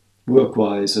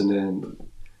work-wise, and then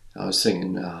I was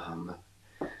thinking,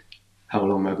 how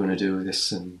long am I going to do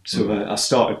this? And so I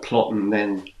started plotting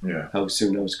then how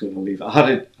soon I was going to leave. I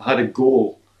had a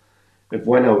goal of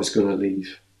when I was going to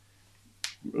leave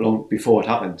long before it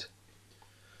happened,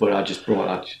 but I just brought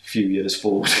that a few years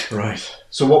forward. Right.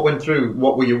 So what went through?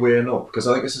 What were you weighing up? Because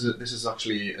I think this is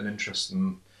actually an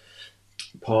interesting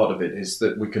part of it. Is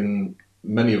that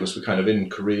many of us were kind of in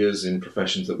careers, in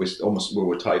professions that we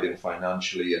were tied in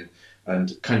financially,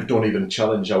 and kind of don't even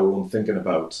challenge our own thinking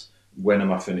about when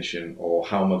am I finishing, or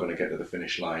how am I going to get to the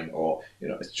finish line, or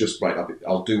it's just right.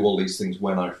 I'll do all these things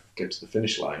when I get to the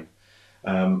finish line.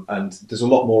 And there's a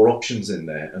lot more options in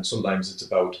there, and sometimes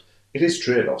it is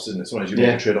trade-offs, isn't it? Sometimes you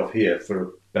make a trade-off here for a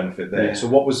benefit there. Yeah. So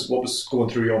what was going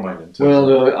through your mind?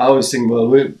 I was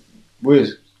thinking, we're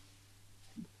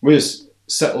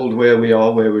settled where we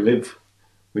are, where we live.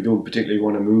 We don't particularly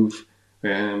want to move,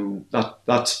 and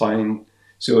that's fine.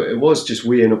 So it was just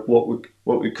weighing up what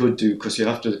we could do, because you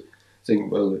have to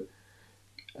think, well,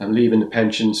 I'm leaving the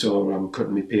pension, so I'm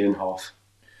cutting my pay in half.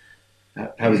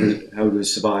 How do I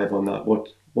survive on that?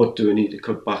 What do I need to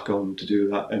cut back on to do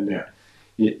that? And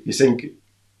you think,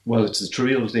 well, it's the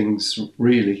trivial things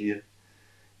really here.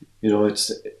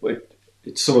 It's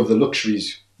some of the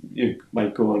luxuries. You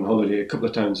might go on holiday a couple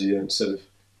of times a year instead of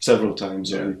several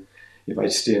times. Or you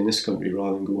might stay in this country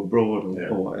rather than go abroad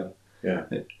or whatever. Yeah.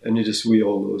 And you just weigh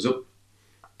all those up.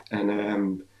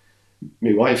 And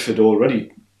my wife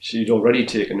she'd already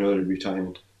taken early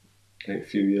retirement a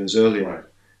few years earlier. Right.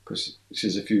 Because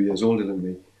she's a few years older than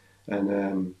me,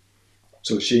 and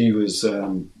so she was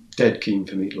dead keen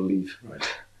for me to leave. Right.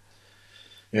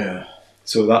 Yeah.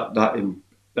 So that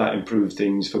improved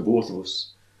things for both of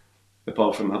us,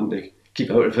 apart from having to keep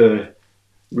out of her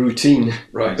routine.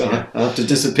 Right. I have to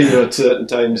disappear at certain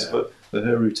times, but for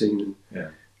her routine.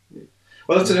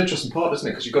 Well, that's an interesting part, isn't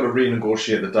it? Because you've got to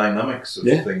renegotiate the dynamics of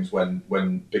things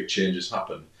when big changes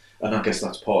happen. And I guess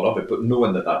that's part of it, but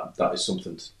knowing that is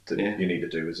something that you need to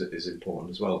do is important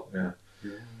as well. Yeah.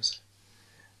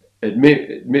 It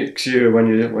makes you, when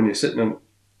you're sitting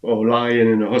or lying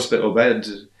in a hospital bed,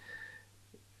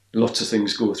 lots of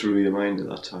things go through your mind at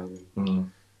that time.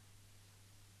 Mm.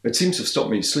 It seems to have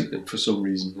stopped me sleeping for some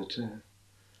reason. That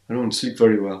I don't sleep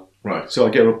very well. Right. So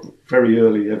I get up very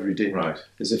early every day. Right.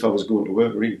 As if I was going to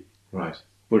work, really. Right.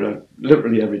 But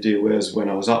literally every day, whereas when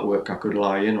I was at work, I could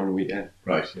lie in on a weekend.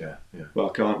 Right, yeah. But I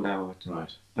can't now. Right.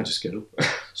 I just get up.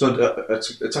 So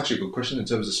it's actually a good question in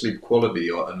terms of sleep quality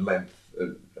and length.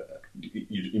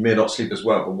 You may not sleep as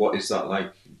well, but what is that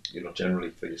like? generally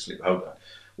for your sleep? How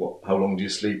long do you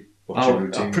sleep? What's your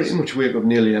routine? I pretty much wake up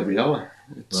nearly every hour.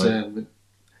 It's, right.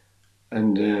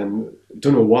 Don't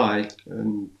know why.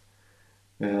 And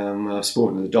I've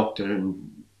spoken to the doctor,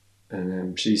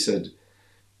 and she said,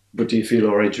 "But do you feel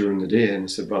all right during the day?" And I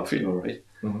said, "Well, I feel all right."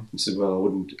 Mm-hmm. He said, "Well,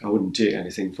 I wouldn't take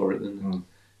anything for it." And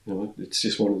it's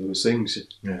just one of those things.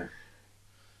 Yeah.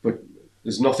 But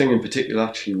there's nothing in particular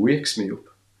actually wakes me up.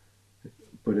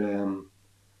 But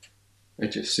it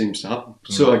just seems to happen.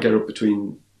 Mm-hmm. So I get up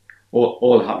between.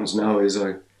 All that happens now is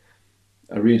I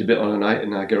read a bit on the night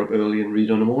and I get up early and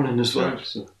read on the morning as well. Right.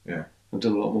 So yeah. I've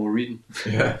done a lot more reading.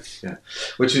 Yeah.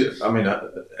 Which is, I mean,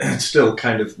 it's still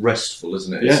kind of restful,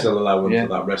 isn't it? Yeah. It's still allowing for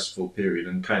that restful period.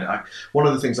 And one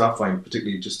of the things I find,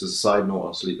 particularly just as a side note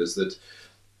on sleep, is that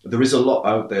there is a lot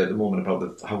out there at the moment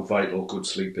about how vital good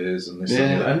sleep is, and this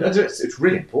and it's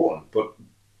really important. But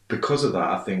because of that,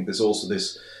 I think there's also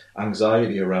this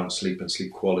anxiety around sleep and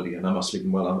sleep quality. And am I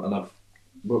sleeping well? And I've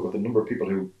worked with a number of people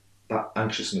who that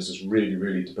anxiousness is really,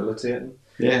 really debilitating.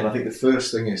 Yeah. And I think the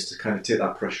first thing is to kind of take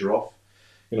that pressure off.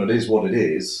 It is what it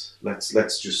is.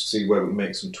 Let's just see where we can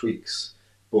make some tweaks.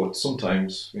 But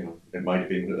sometimes, it might have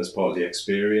been as part of the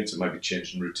experience. It might be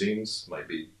changing routines. It might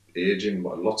be aging.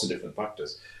 Lots of different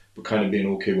factors. But kind of being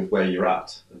okay with where you're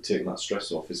at and taking that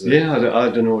stress off. Is it? Yeah, I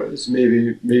don't know. It's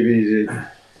maybe the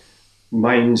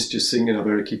mind's just thinking I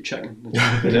better keep checking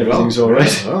that everything's all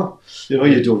right. Well,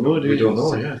 you don't know, do you? We don't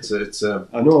know. Yeah, it's.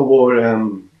 I know I wore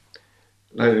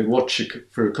a watch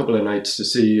for a couple of nights to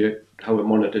see how it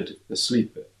monitored the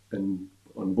sleep, and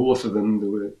on both of them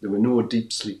there were no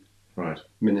deep sleep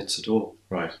minutes at all.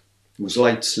 Right. It was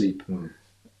light sleep,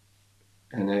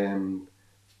 and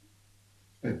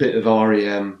a bit of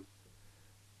REM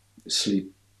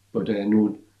sleep, but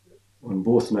no. On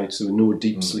both nights there were no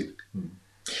deep sleep.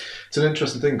 It's an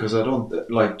interesting thing because I don't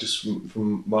just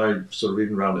from my sort of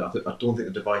reading around it. I don't think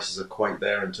the devices are quite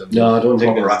there in terms of I don't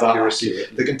think proper it's accuracy.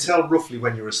 They can tell roughly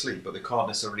when you're asleep, but they can't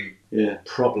necessarily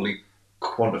properly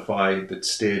quantify the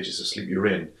stages of sleep you're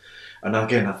in. And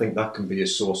again, I think that can be a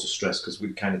source of stress because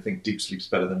we kind of think deep sleep's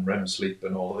better than REM sleep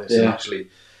and all of this. Yeah. And actually,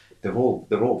 they're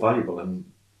all valuable. And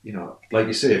like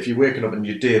you say, if you're waking up and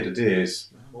your day to day is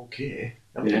I'm okay,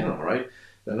 I'm doing all right.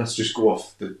 Then let's just go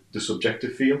off the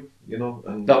subjective feel,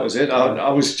 And that was it.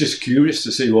 I was just curious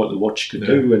to see what the watch could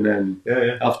do, and then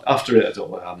after it, I thought,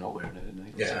 well, I'm not wearing it at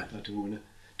night. Yeah, I don't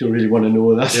really want to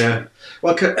know that. Yeah,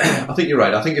 well, I think you're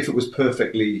right. I think if it was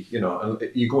perfectly, and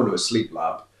you go into a sleep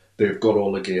lab, they've got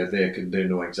all the gear. They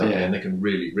know exactly, and they can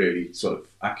really, really sort of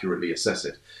accurately assess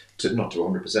it. Not to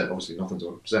 100%, obviously, nothing's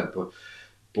 100%, but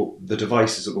the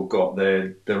devices that we've got,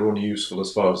 they're only useful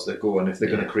as far as they go, and if they're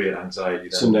going to create anxiety,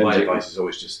 then sometimes my advice is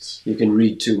always just... You can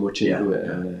read too much into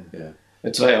it.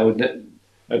 It's like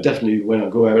I definitely, when I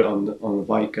go out on the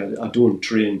bike, I don't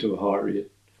train to a heart rate.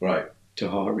 Right. To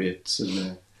heart rates.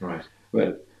 And, right.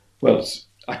 Well,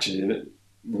 actually, the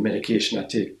medication I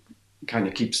take kind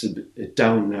of keeps it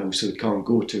down now, so it can't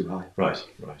go too high. Right.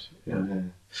 Yeah.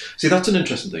 And, see, that's an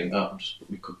interesting thing. I'm just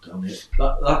put my cup down here.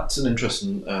 That's an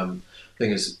interesting...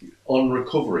 thing is on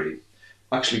recovery,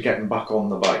 actually getting back on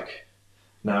the bike.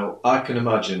 Now I can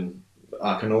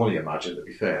only imagine, to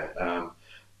be fair,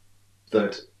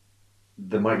 that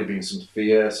there might have been some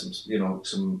fear,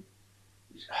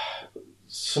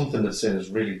 something that's saying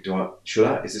is really,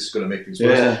 is this going to make things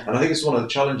worse? Yeah. And I think it's one of the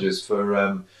challenges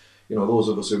for those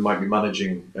of us who might be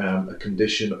managing a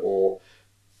condition or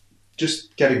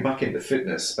just getting back into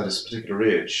fitness at a particular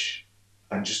age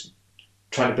and just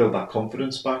trying to build that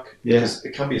confidence back, because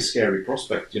it can be a scary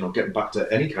prospect, getting back to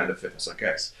any kind of fitness, I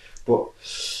guess. But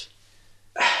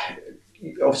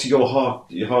obviously, your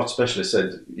heart specialist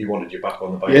said he wanted you back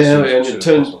on the bike. Yeah, and it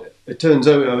turns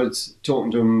out I was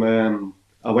talking to him.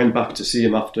 I went back to see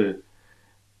him after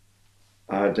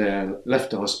I'd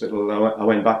left the hospital. I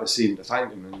went back to see him to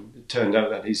thank him, and it turned out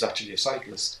that he's actually a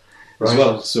cyclist as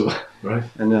well. So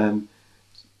and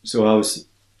so I was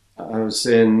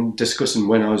discussing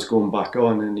when I was going back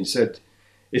on, and he said,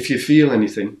 if you feel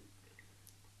anything,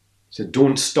 he said,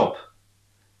 don't stop.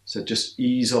 He said, just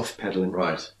ease off pedalling.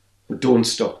 Right. But don't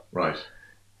stop. Right.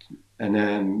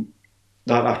 And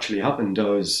that actually happened.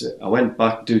 I went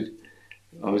back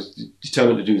I was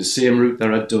determined to do the same route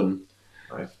that I'd done,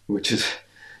 which is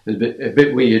a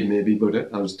bit weird maybe,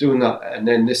 but I was doing that, and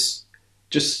then this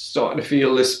just started to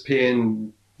feel this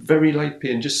pain, very light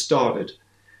pain, just started.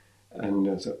 And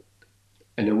I thought,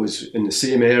 and it was in the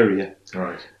same area.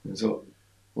 Right. And I thought,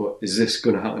 well, is this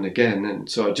going to happen again? And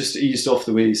so I just eased off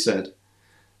the way he said,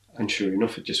 and sure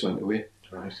enough, it just went away.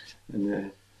 Right.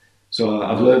 And so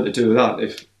I've learned to do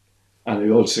that. And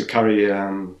you also carry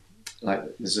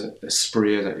there's a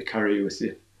sprayer that you carry with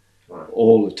you.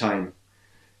 all the time,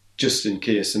 just in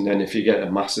case. And then if you get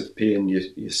a massive pain,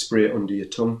 you spray it under your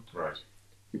tongue. Right.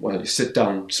 Well, you sit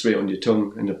down, spray it under your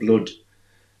tongue, and the blood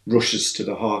rushes to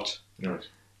the heart, Right.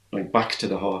 like back to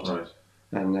the heart. Right.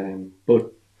 And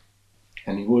but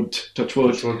any wood, touch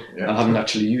wood. Yeah. I haven't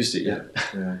actually used it yet,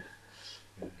 Yeah.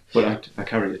 but I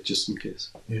carry it just in case.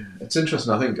 Yeah. It's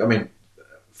interesting. I mean,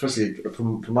 firstly,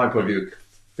 from my point of view, it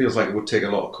feels like it would take a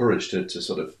lot of courage to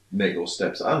sort of make those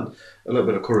steps, and a little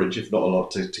bit of courage, if not a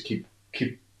lot, to keep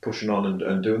pushing on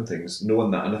and doing things,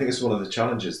 knowing that. And I think it's one of the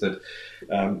challenges that,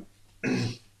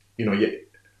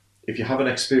 if you have an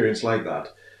experience like that,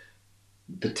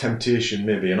 the temptation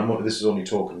may be, and this is only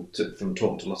from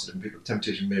talking to lots of different people, the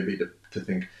temptation may be to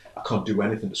think, I can't do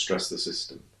anything to stress the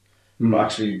system. But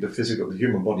actually, the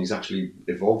human body's actually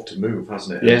evolved to move,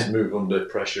 hasn't it? Yeah. And to move under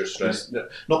pressure, stress,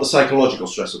 not the psychological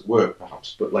stress of work,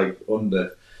 perhaps, but like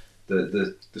under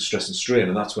the stress and strain,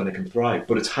 and that's when it can thrive.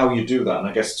 But it's how you do that, and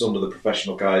I guess it's under the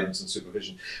professional guidance and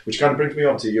supervision, which kind of brings me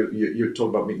on to you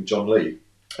talked about meeting John Lee,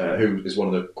 who is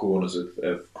one of the co-owners of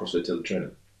CrossFit Tiller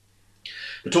Training.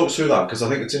 But talk us through that, because I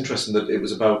think it's interesting that it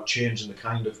was about changing the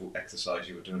kind of exercise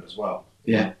you were doing as well.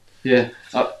 Yeah.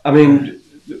 I mean,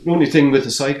 the only thing with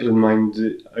the cycle in mind,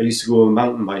 I used to go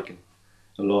mountain biking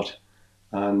a lot,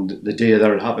 and the day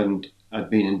that it happened,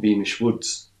 I'd been in Beamish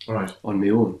Woods on my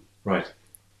own. Right.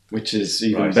 Which is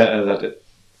even better that it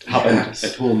happened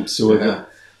at home. So Yeah.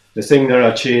 the thing that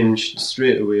I changed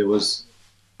straight away was,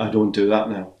 I don't do that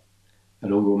now. I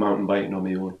don't go mountain biking on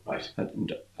my own. Right.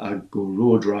 I go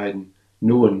road riding,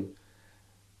 knowing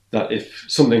that if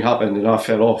something happened and I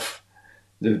fell off,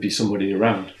 there would be somebody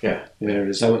around. Yeah.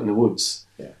 Whereas out in the woods,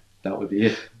 that would be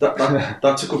it.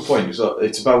 That's a good point. So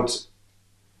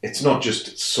it's not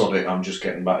just sort of, I'm just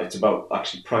getting back. It's about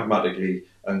actually pragmatically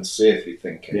and safely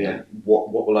thinking. Yeah.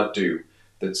 What will I do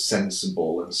that's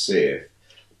sensible and safe,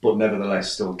 but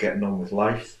nevertheless still getting on with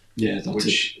life? Yeah, that's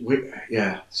it.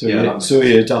 So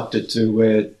you adapted to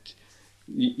where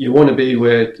you want to be,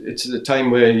 where it's the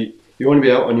time where you want to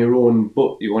be out on your own,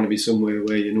 but you want to be somewhere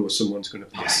where you know someone's going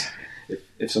to pass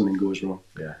if something goes wrong.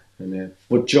 Yeah. And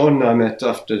but John, I met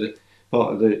after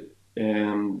part of the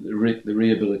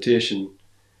rehabilitation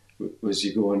was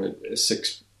you go on a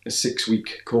 6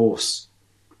 week course,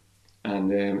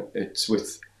 and it's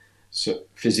with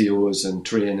physios and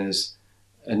trainers,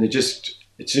 and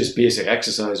it's just basic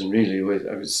exercising really.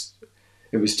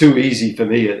 It was too easy for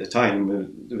me at the time.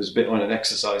 There was a bit on an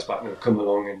exercise back, and I'd come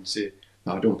along and say,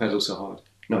 "No, don't pedal so hard,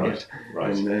 not yet."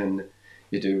 Right. And then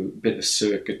you do a bit of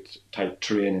circuit type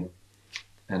training,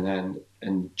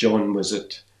 and John was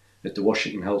at the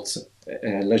Washington Health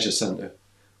Leisure Centre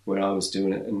where I was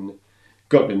doing it, and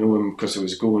got to know him because I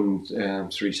was going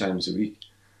 3 times a week.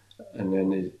 And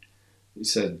then he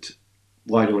said,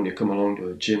 "Why don't you come along to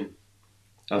a gym?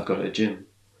 I've got a gym."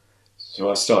 So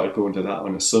I started going to that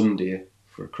on a Sunday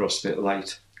for CrossFit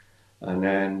Light. And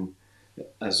then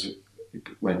as it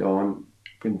went on,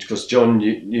 because John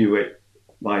knew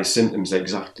my symptoms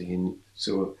exactly, and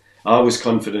so I was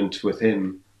confident with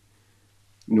him,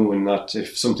 knowing that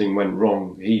if something went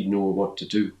wrong, he'd know what to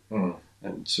do.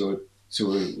 And so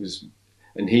it was,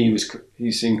 and he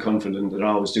seemed confident that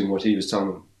I was doing what he was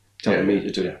telling me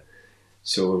to do. Yeah.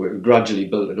 So we gradually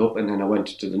built it up, and then I went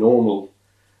to the normal,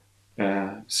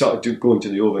 started going to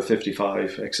the over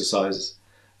 55 exercises,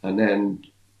 and then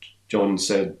John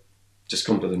said, just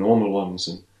come to the normal ones,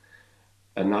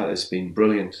 and that has been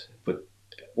brilliant. But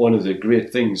one of the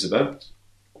great things about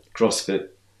CrossFit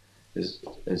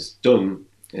is done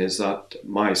is that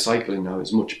my cycling now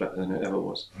is much better than it ever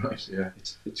was. Right, yeah.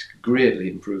 It's greatly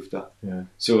improved that. Yeah.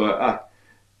 So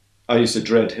I used to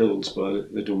dread hills,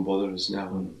 but they don't bother us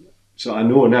now. So I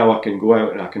know now I can go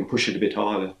out and I can push it a bit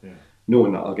harder,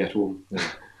 knowing that I'll get home.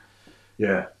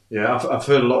 Yeah. I've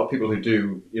heard a lot of people who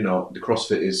do, the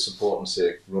CrossFit is supporting,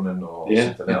 say, running or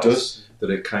something else. Does. That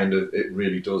it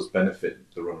really does benefit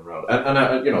the run around.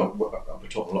 And we're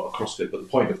talking a lot of CrossFit, but the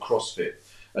point of CrossFit,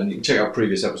 and you can check out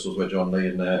previous episodes where John Lee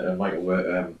and Michael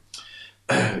were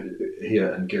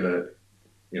here and give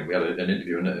we had an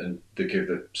interview and they give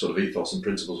the sort of ethos and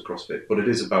principles of CrossFit. But it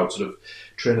is about sort of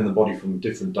training the body from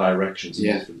different directions.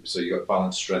 So you got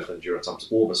balance, strength, endurance. I'm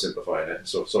oversimplifying it.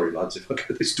 So sorry, lads, if I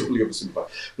get this totally oversimplified.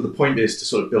 But the point is to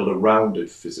sort of build a rounded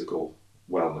physical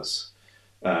wellness.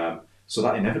 So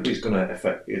that inevitably is going to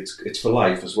affect. It's for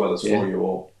life as well as for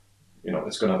your.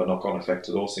 It's going to have a knock-on effect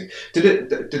to those things. Did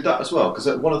that as well? Because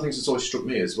one of the things that's always struck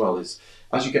me as well is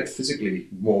as you get physically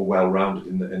more well-rounded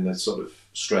in the sort of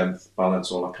strength,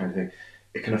 balance, all that kind of thing,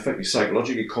 it can affect your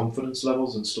psychologically confidence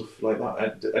levels and stuff like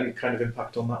that. Any kind of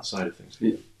impact on that side of things?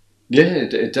 Yeah,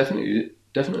 it definitely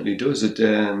does. It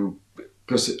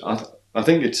because I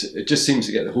think it just seems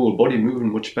to get the whole body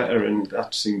moving much better, and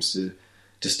that seems to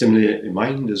stimulate your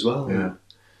mind as well. Yeah,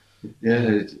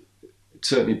 It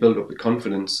certainly built up the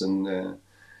confidence, and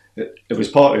it was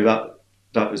partly that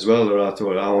as well that I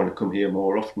thought I want to come here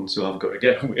more often, so I've got to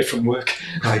get away from work.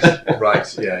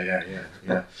 Right.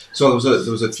 Yeah. So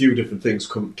there was a few different things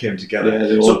came together.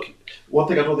 Yeah, so one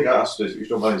thing I don't think I asked, if you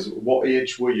don't mind, is what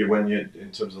age were you when you,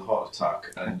 in terms of the heart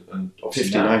attack, and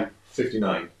obviously 59.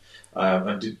 59.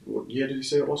 And what year did you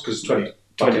say it was? Because it's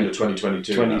back into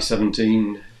 2022.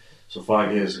 2017. Now. So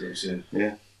 5 years ago.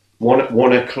 Yeah.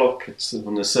 1 o'clock. It's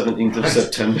on the 17th of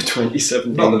September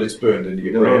 2017. Not that it's burned into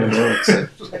your brain. No,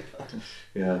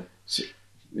 it's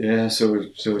yeah.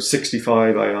 So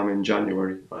 65 I am in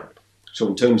January. Right. So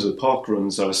in terms of the park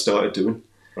runs that I started doing,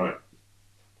 right.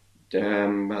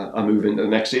 I move into the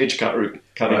next age category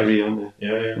in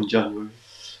January.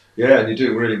 Yeah, and you're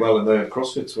doing really well in the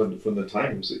CrossFits from the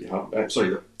times that you have.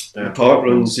 The park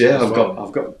runs. Yeah, I've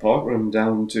got the park run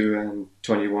down to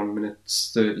 21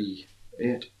 minutes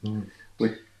 38,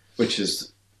 which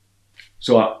is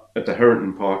so at the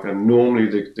Herrington Park. I'm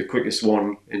normally the quickest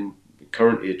one in the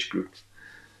current age group.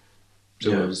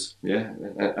 So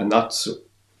and that's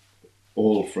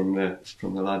all from the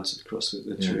lads at CrossFit,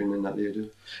 the training that they do.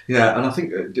 Yeah, and I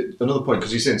think another point,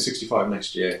 because you're saying 65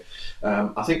 next year,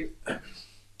 I think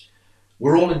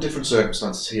we're all in different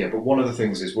circumstances here, but one of the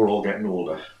things is we're all getting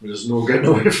older. There's no getting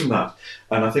away from that.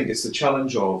 And I think it's the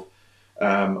challenge of,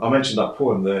 I mentioned that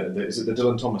poem, is it the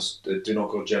Dylan Thomas, Do Not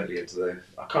Go Gently Into the,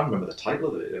 I can't remember the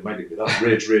title of it, it might be that,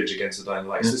 Rage Against the Dying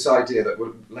Light. It's this idea that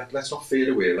let's not fade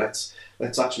away, let's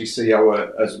actually see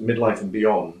as midlife and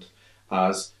beyond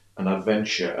as an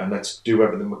adventure, and let's do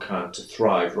everything we can to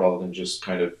thrive rather than just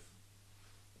kind of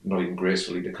not even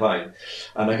gracefully decline.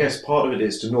 And I guess part of it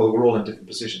is to know that we're all in different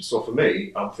positions. So for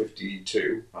me, I'm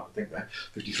 52, I think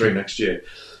 53 next year.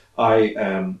 I've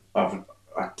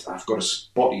got a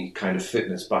spotty kind of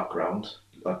fitness background.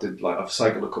 I've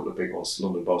cycled a couple of big ones,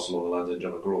 London, Barcelona, London,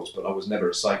 John O'Groats, but I was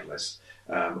never a cyclist.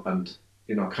 And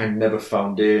I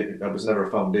was never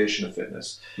a foundation of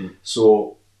fitness.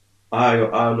 So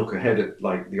I look ahead at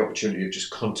the opportunity to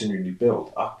just continually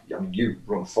build. I mean, you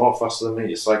run far faster than me,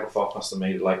 you cycle far faster than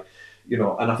me,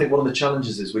 and I think one of the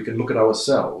challenges is we can look at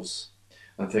ourselves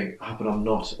and think, but I'm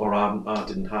not, or I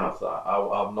didn't have that,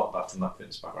 I'm not that from that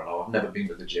fitness background, or I've never been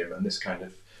to the gym, and this kind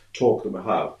of talk that we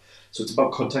have. So it's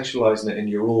about contextualising it in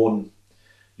your own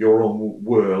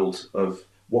world of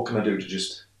what can I do to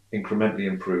just incrementally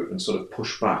improve and sort of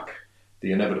push back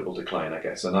the inevitable decline, I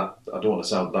guess. And that, I don't want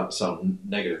to sound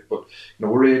negative, but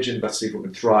we're aging. Let's see if we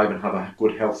can thrive and have a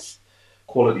good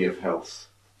quality of health.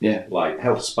 Yeah, like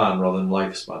health span rather than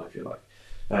lifespan, if you like.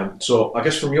 So I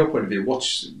guess from your point of view,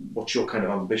 what's your kind of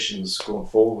ambitions going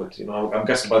forward? I'm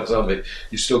guessing by the sound of it,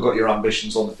 you've still got your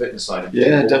ambitions on the fitness side.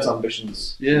 Yeah,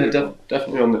 ambitions. Yeah,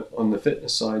 definitely on the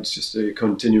fitness side, it's just to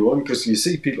continue on, because you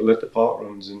see people at the park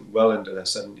runs and well into their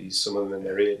 70s, some of them in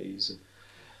their 80s.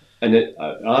 And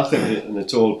I think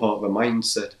it's all part of a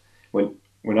mindset.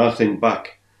 When I think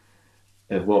back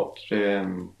at what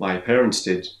my parents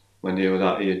did when they were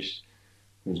that age,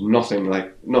 it was nothing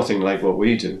like what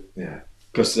we do. Yeah.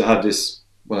 Because they had this,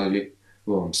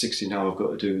 I'm 60 now, I've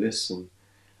got to do this.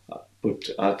 But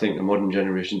I think the modern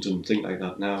generation doesn't think like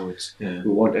that now. We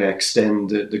want to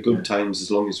extend the good times as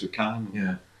long as we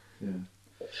can.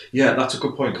 Yeah, that's a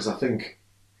good point, because I think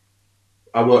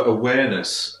our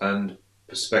awareness and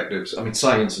perspectives, I mean,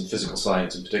 science and physical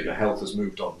science in particular, health has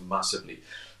moved on massively,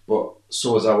 but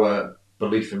so has our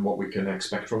belief in what we can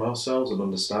expect from ourselves and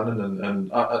understanding. And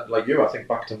like you, I think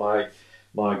back to my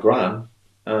gran,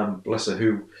 bless her,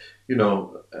 who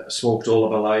smoked all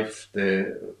of her life.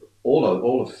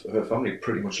 All of her family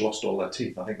pretty much lost all their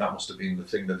teeth. I think that must have been the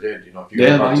thing that did. If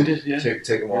you mine did.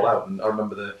 Take them all out. And I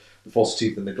remember the false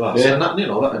teeth in the glass. Yeah. And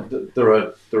that, there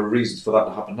are reasons for that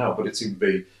to happen now, but it seemed to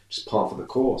be just part of the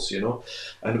course,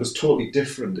 And it was totally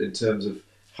different in terms of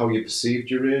how you perceived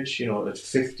your age. At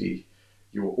 50,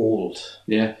 you were old.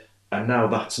 Yeah. And now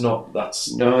no,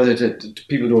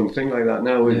 people don't think like that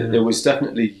now. Yeah. There was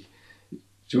definitely,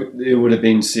 they would have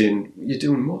been saying, "You're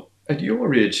doing what? At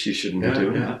your age, you shouldn't be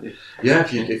doing that." Yeah,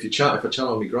 if I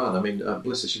channel my gran, I mean,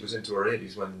 bless her, she was into her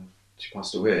 80s when she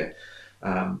passed away,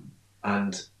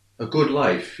 and a good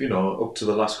life, up to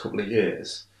the last couple of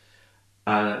years,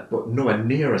 but nowhere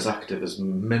near as active as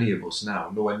many of us now,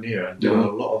 nowhere near, and doing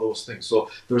a lot of those things. So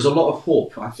there's a lot of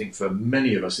hope, I think, for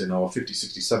many of us in our 50s,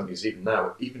 60s, 70s, even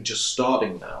now, even just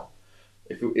starting now.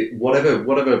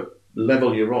 Whatever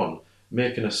level you're on,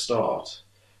 making a start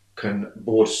can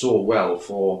bode so well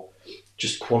for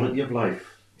just quality of life.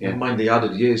 Never mind the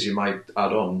added years you might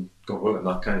add on, God willing,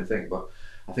 that kind of thing. But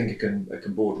I think it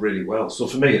can bode really well. So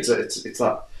for me, it's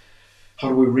that, how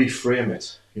do we reframe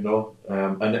it, you know?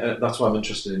 And that's why I'm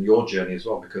interested in your journey as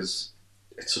well, because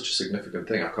it's such a significant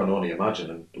thing. I can only imagine,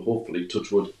 and hopefully,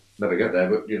 touch wood, never get there,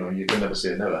 but you know, you can never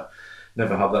say never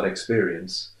have that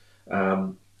experience.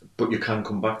 But you can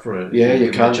come back from it. Yeah, if you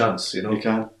give it can. a chance, you know. You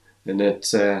can, and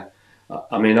it's.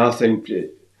 I mean, I think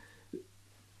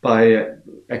by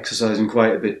exercising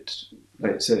quite a bit,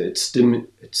 like I said, it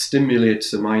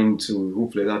stimulates the mind. To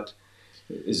hopefully that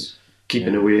is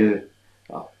keeping away.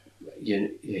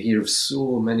 You hear of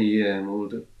so many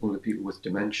older people with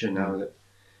dementia now that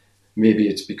maybe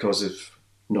it's because of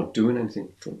not doing anything,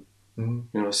 from you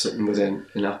know, sitting with an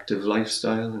inactive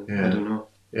lifestyle, and I don't know.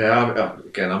 Yeah,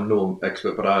 again, I'm no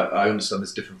expert, but I understand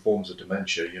there's different forms of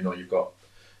dementia. You know, you've got,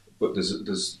 but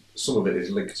there's some of it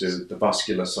is linked to the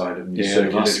vascular side and your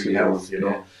circulatory health.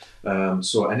 You know,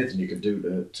 so anything you can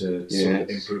do to sort of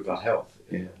improve that health,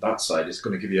 that side is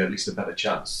going to give you at least a better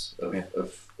chance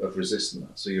of resisting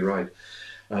that. So you're right.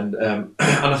 And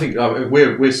I think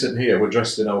we're sitting here, we're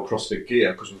dressed in our CrossFit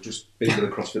gear because we've just been to the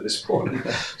CrossFit this morning.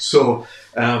 So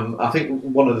I think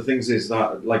one of the things is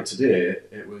that, like today,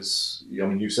 it was, I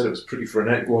mean, you said it was pretty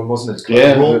frenetic one, wasn't it?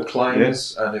 It's rope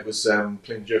climbs, and it was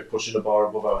clean jerk, pushing the bar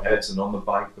above our heads, and on the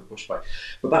bike, the push bike.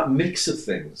 But that mix of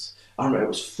things, I remember it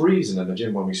was freezing in the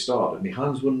gym when we started. My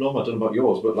hands were numb, I don't know about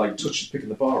yours, but like picking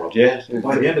the bar up. Yeah. And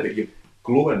by the end of it, you're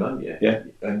glowing, aren't you? Yeah.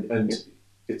 And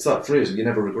it's that phrase, you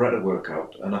never regret a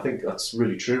workout, and I think that's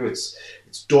really true. It's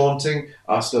daunting.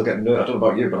 I still get nervous. I don't know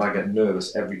about you, but I get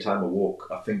nervous every time I walk.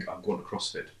 I think I'm going to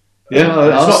CrossFit.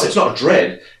 Yeah, it's not a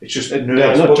dread. It's just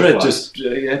nervous. No, not butterflies.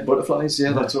 dread. Just butterflies.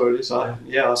 Yeah, that's what it is. I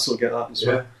still get that as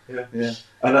well. Yeah.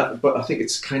 And but I think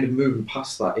it's kind of moving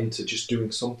past that into just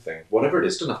doing something, whatever it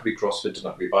is. It doesn't have to be CrossFit. It doesn't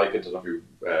have to be biking. It doesn't have to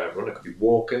be running. It could be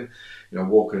walking. You know,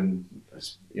 walking.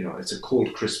 You know, it's a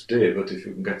cold, crisp day, but if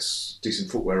you can get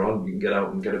decent footwear on, you can get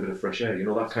out and get a bit of fresh air. You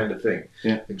know, that kind of thing.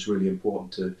 Yeah. I think it's really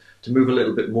important to move a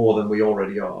little bit more than we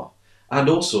already are. And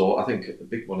also, I think the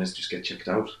big one is just get checked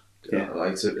out. Yeah.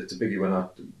 It's a biggie when I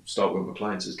start with my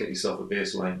clients, is get yourself a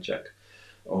baseline check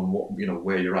on what, you know,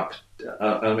 where you're at.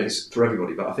 I mean, it's for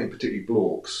everybody, but I think particularly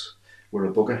blokes, we're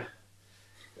a bugger.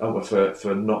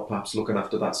 For not perhaps looking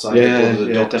after that side of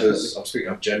the doctors. Definitely.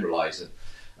 I'm generalising,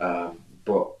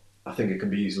 but I think it can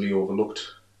be easily overlooked.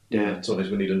 Yeah. Sometimes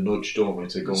we need a nudge, don't we,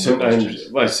 to go. Sometimes,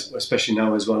 well, especially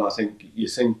now as well. I think you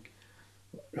think,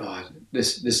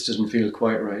 this doesn't feel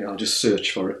quite right. I'll just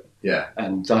search for it. Yeah.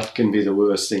 And that can be the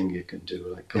worst thing you can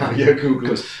do. Like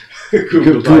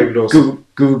Google diagnosis.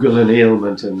 Google an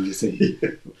ailment, and you think,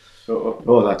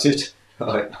 oh, that's it.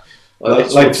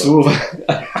 Life's over.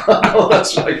 Oh,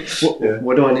 that's right.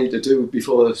 What do I need to do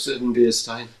before a certain day's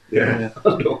time? Yeah.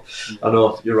 I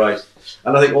know, you're right.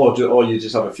 And I think, or you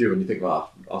just have a few and you think,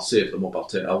 well, I'll save them up.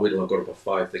 I'll wait till I've got about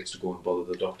 5 things to go and bother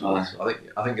the doctor.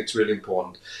 I think it's really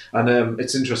important. And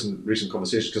it's interesting, recent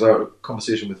conversations, because I had a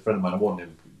conversation with a friend of mine. I warned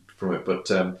him from it, but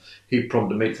he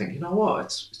prompted me to think, you know what,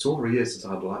 it's over a year since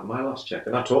I had my last check.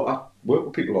 And I work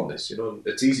with people on this, you know,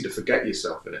 it's easy to forget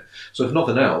yourself in it. So if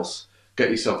nothing else, get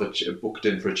yourself booked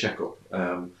in for a checkup.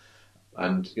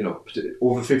 And you know,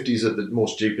 over 50s at the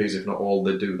most GPs, if not all,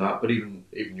 they do that. But even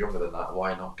younger than that,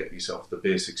 why not get yourself the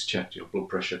basics checked? Your blood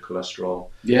pressure, cholesterol,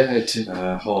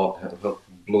 heart,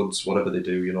 bloods, whatever they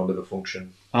do. You know, liver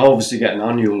function. I obviously get an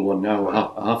annual one now.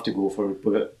 I have to go for it.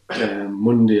 But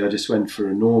Monday I just went for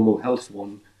a normal health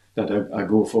one that I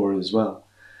go for as well,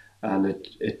 and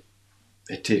it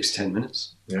takes 10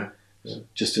 minutes. Yeah.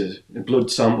 Just a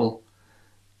blood sample.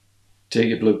 Take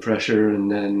your blood pressure, and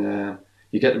then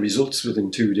you get the results within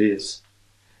 2 days.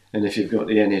 And if you've got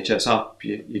the NHS app,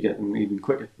 you get them even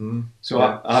quicker. So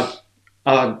yeah.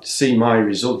 I see my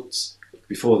results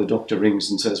before the doctor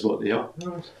rings and says what they are.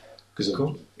 Because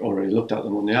I've already looked at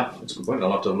them on the app. That's a good point.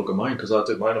 I'll have to have a look at mine, because I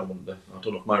did mine on Monday. I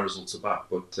don't know if my results are back,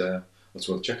 but that's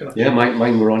worth checking out. Yeah,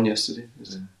 mine were on yesterday.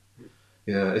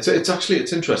 Yeah, it's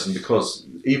interesting, because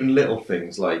even little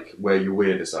things like where your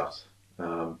weight is at,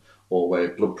 or where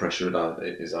blood pressure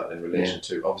is at in relation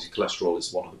to, obviously cholesterol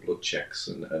is one of the blood checks,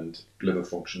 and liver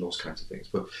function, those kinds of things.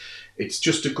 But it's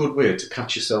just a good way to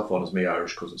catch yourself on, as me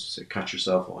Irish cousins say, catch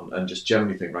yourself on, and just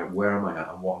generally think, right, where am I at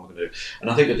and what am I going to do? And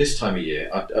I think at this time of year,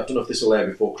 I don't know if this will air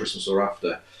before Christmas or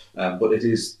after, but it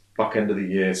is back end of the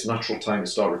year. It's a natural time to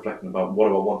start reflecting about what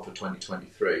do I want for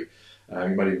 2023.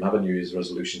 You might even have a New Year's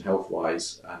resolution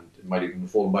health-wise, and it might even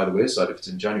fall by the wayside if it's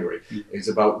in January. It's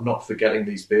about not forgetting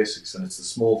these basics, and it's the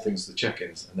small things, the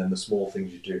check-ins, and then the small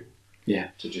things you do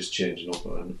to just change and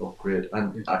upgrade.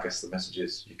 And I guess the message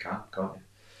is you can't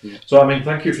you? Yeah. So, I mean,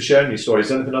 thank you for sharing your stories.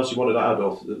 Anything else you wanted to add,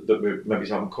 or that we maybe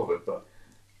haven't covered? But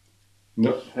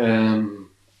no.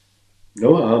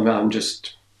 No, I'm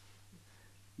just,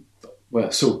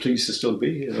 well, so pleased to still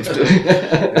be here.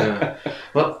 Yeah.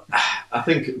 Well, I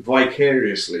think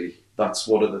vicariously, that's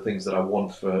one of the things that I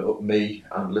want for me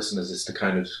and listeners is to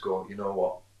kind of just go, you know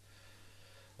what,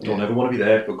 I don't ever want to be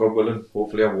there, but God willing,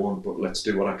 hopefully I won't, but let's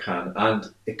do what I can. And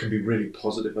it can be really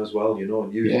positive as well, you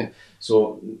know.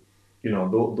 So, you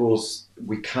know, those,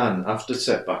 we can, after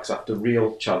setbacks, after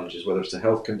real challenges, whether it's a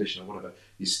health condition or whatever,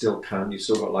 you still can, you've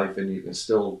still got life in you, you can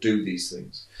still do these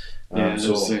things.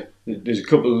 There's a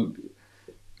couple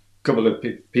of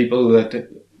people that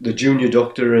the junior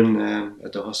doctor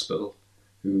at the hospital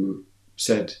who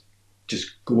said,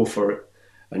 just go for it.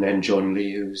 And then John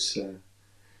Lee, who's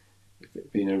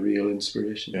been a real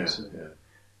inspiration. Thanks to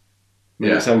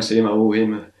him, I owe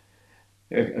him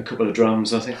a couple of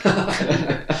drams, I think.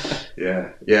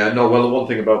 No, well, the one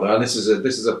thing about that, and this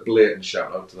is a blatant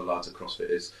shout out to the lads at CrossFit,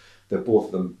 is they're both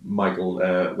of them, Michael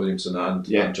Williamson and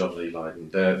John Lee Lydon.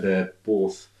 They're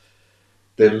both,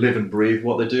 they live and breathe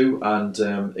what they do, and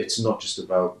it's not just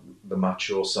about the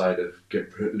macho side of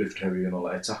lift heavy and all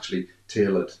that. It's actually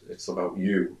tailored. It's about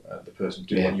you, the person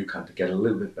doing what you can to get a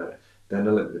little bit better, then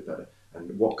a little bit better,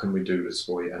 and what can we do to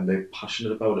support you? And they're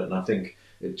passionate about it, and I think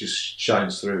it just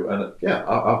shines through. And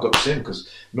I've got the same, because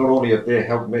not only have they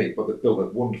helped me, but they've built a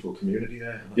wonderful community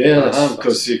there.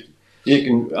 Because you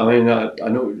can. I mean, I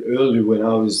know earlier when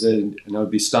I was there, and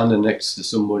I'd be standing next to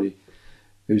somebody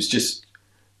who's just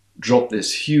dropped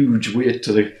this huge weight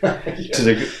to the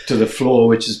to the floor,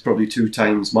 which is probably 2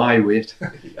 times my weight,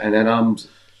 and then I'm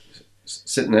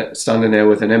standing there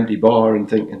with an empty bar and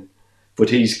thinking, but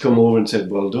he's come over and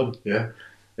said, "Well done."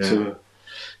 So,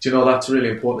 do you know, that's really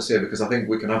important to say, because I think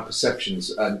we can have perceptions,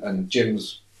 and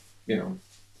gyms, you know,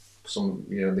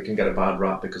 they can get a bad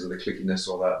rap because of the clickiness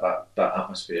or that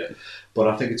atmosphere. But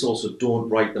I think it's also, don't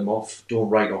write them off. Don't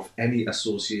write off any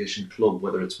association club,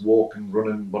 whether it's walking,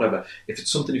 running, whatever. If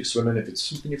it's something you're swimming, if it's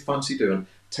something you fancy doing,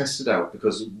 test it out,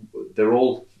 because they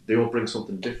all bring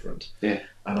something different. Yeah.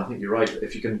 And I think you're right.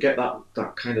 If you can get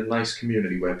that kind of nice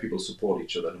community where people support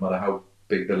each other, no matter how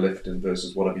big they're lifting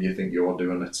versus whatever you think you're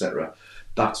doing, etc.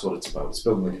 That's what it's about. It's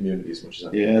building the community as much as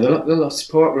anything. Yeah, the last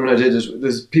support run I did,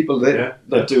 there's people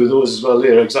that do those as well.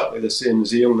 They're exactly the same.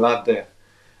 There's a young lad there,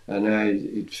 and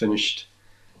he'd finished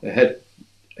ahead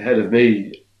of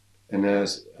me, and I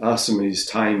asked him his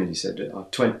time, and he said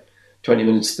 20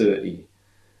 minutes 30,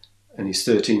 and he's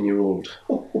 13-year-old.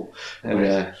 And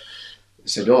I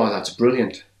said, "Oh, that's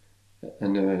brilliant."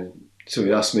 And so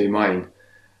he asked me mine,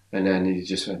 and then he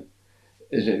just went,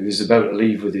 he was about to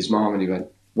leave with his mum, and he went,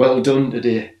 "Well done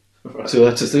today." Right. So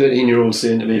that's a 13-year-old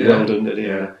saying to me, "Well done today."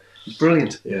 Yeah. It's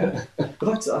brilliant. Yeah.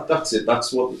 But that's it.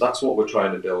 That's what we're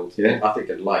trying to build. Yeah. I think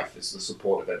in life is the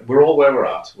support of it. We're all where we're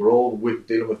at. We're all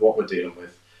dealing with what we're dealing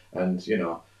with, and you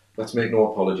know, let's make no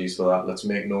apologies for that. Let's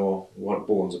make no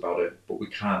bones about it. But we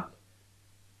can.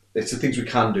 It's the things we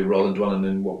can do rather than dwelling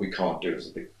in what we can't do.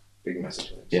 Is a big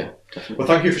message. I think. Yeah, definitely. Well,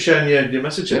 thank you for sharing your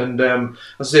message. Yeah. And as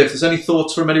I say, if there's any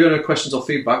thoughts from anybody, any questions or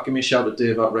feedback, give me a shout at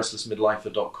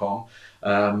dave@restlessmidlifer.com.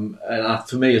 And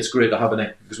for me, it's great to have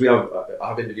because I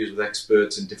have interviews with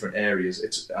experts in different areas.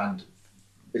 It's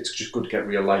just good to get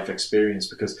real life experience,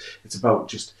 because it's about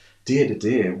just day to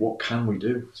day. What can we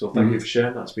do? So thank you for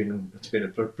sharing. It's been a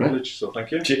privilege. So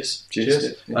thank you. Cheers.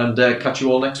 And catch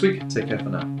you all next week. Take care for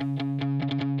now.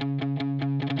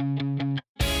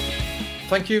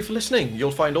 Thank you for listening. You'll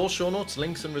find all show notes,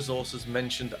 links and resources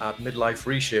mentioned at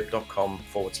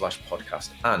midlifereshape.com/podcast.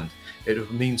 And it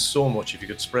would mean so much if you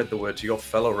could spread the word to your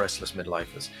fellow restless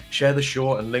midlifers. Share the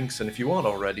show and links, and if you aren't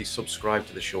already, subscribe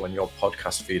to the show in your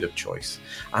podcast feed of choice.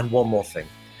 And one more thing.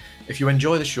 If you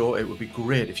enjoy the show, it would be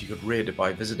great if you could rate it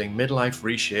by visiting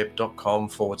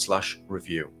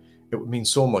midlifereshape.com/review. It would mean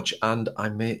so much, and I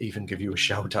may even give you a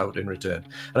shout out in return.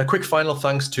 And a quick final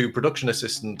thanks to production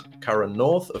assistant Karen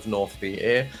North of North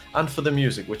VA, and for the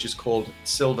music, which is called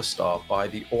Silver Star by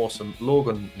the awesome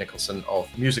Logan Nicholson of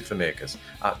Music for Makers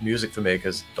at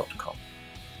musicformakers.com.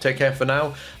 Take care for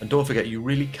now, and don't forget, you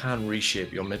really can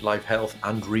reshape your midlife health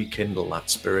and rekindle that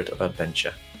spirit of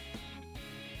adventure.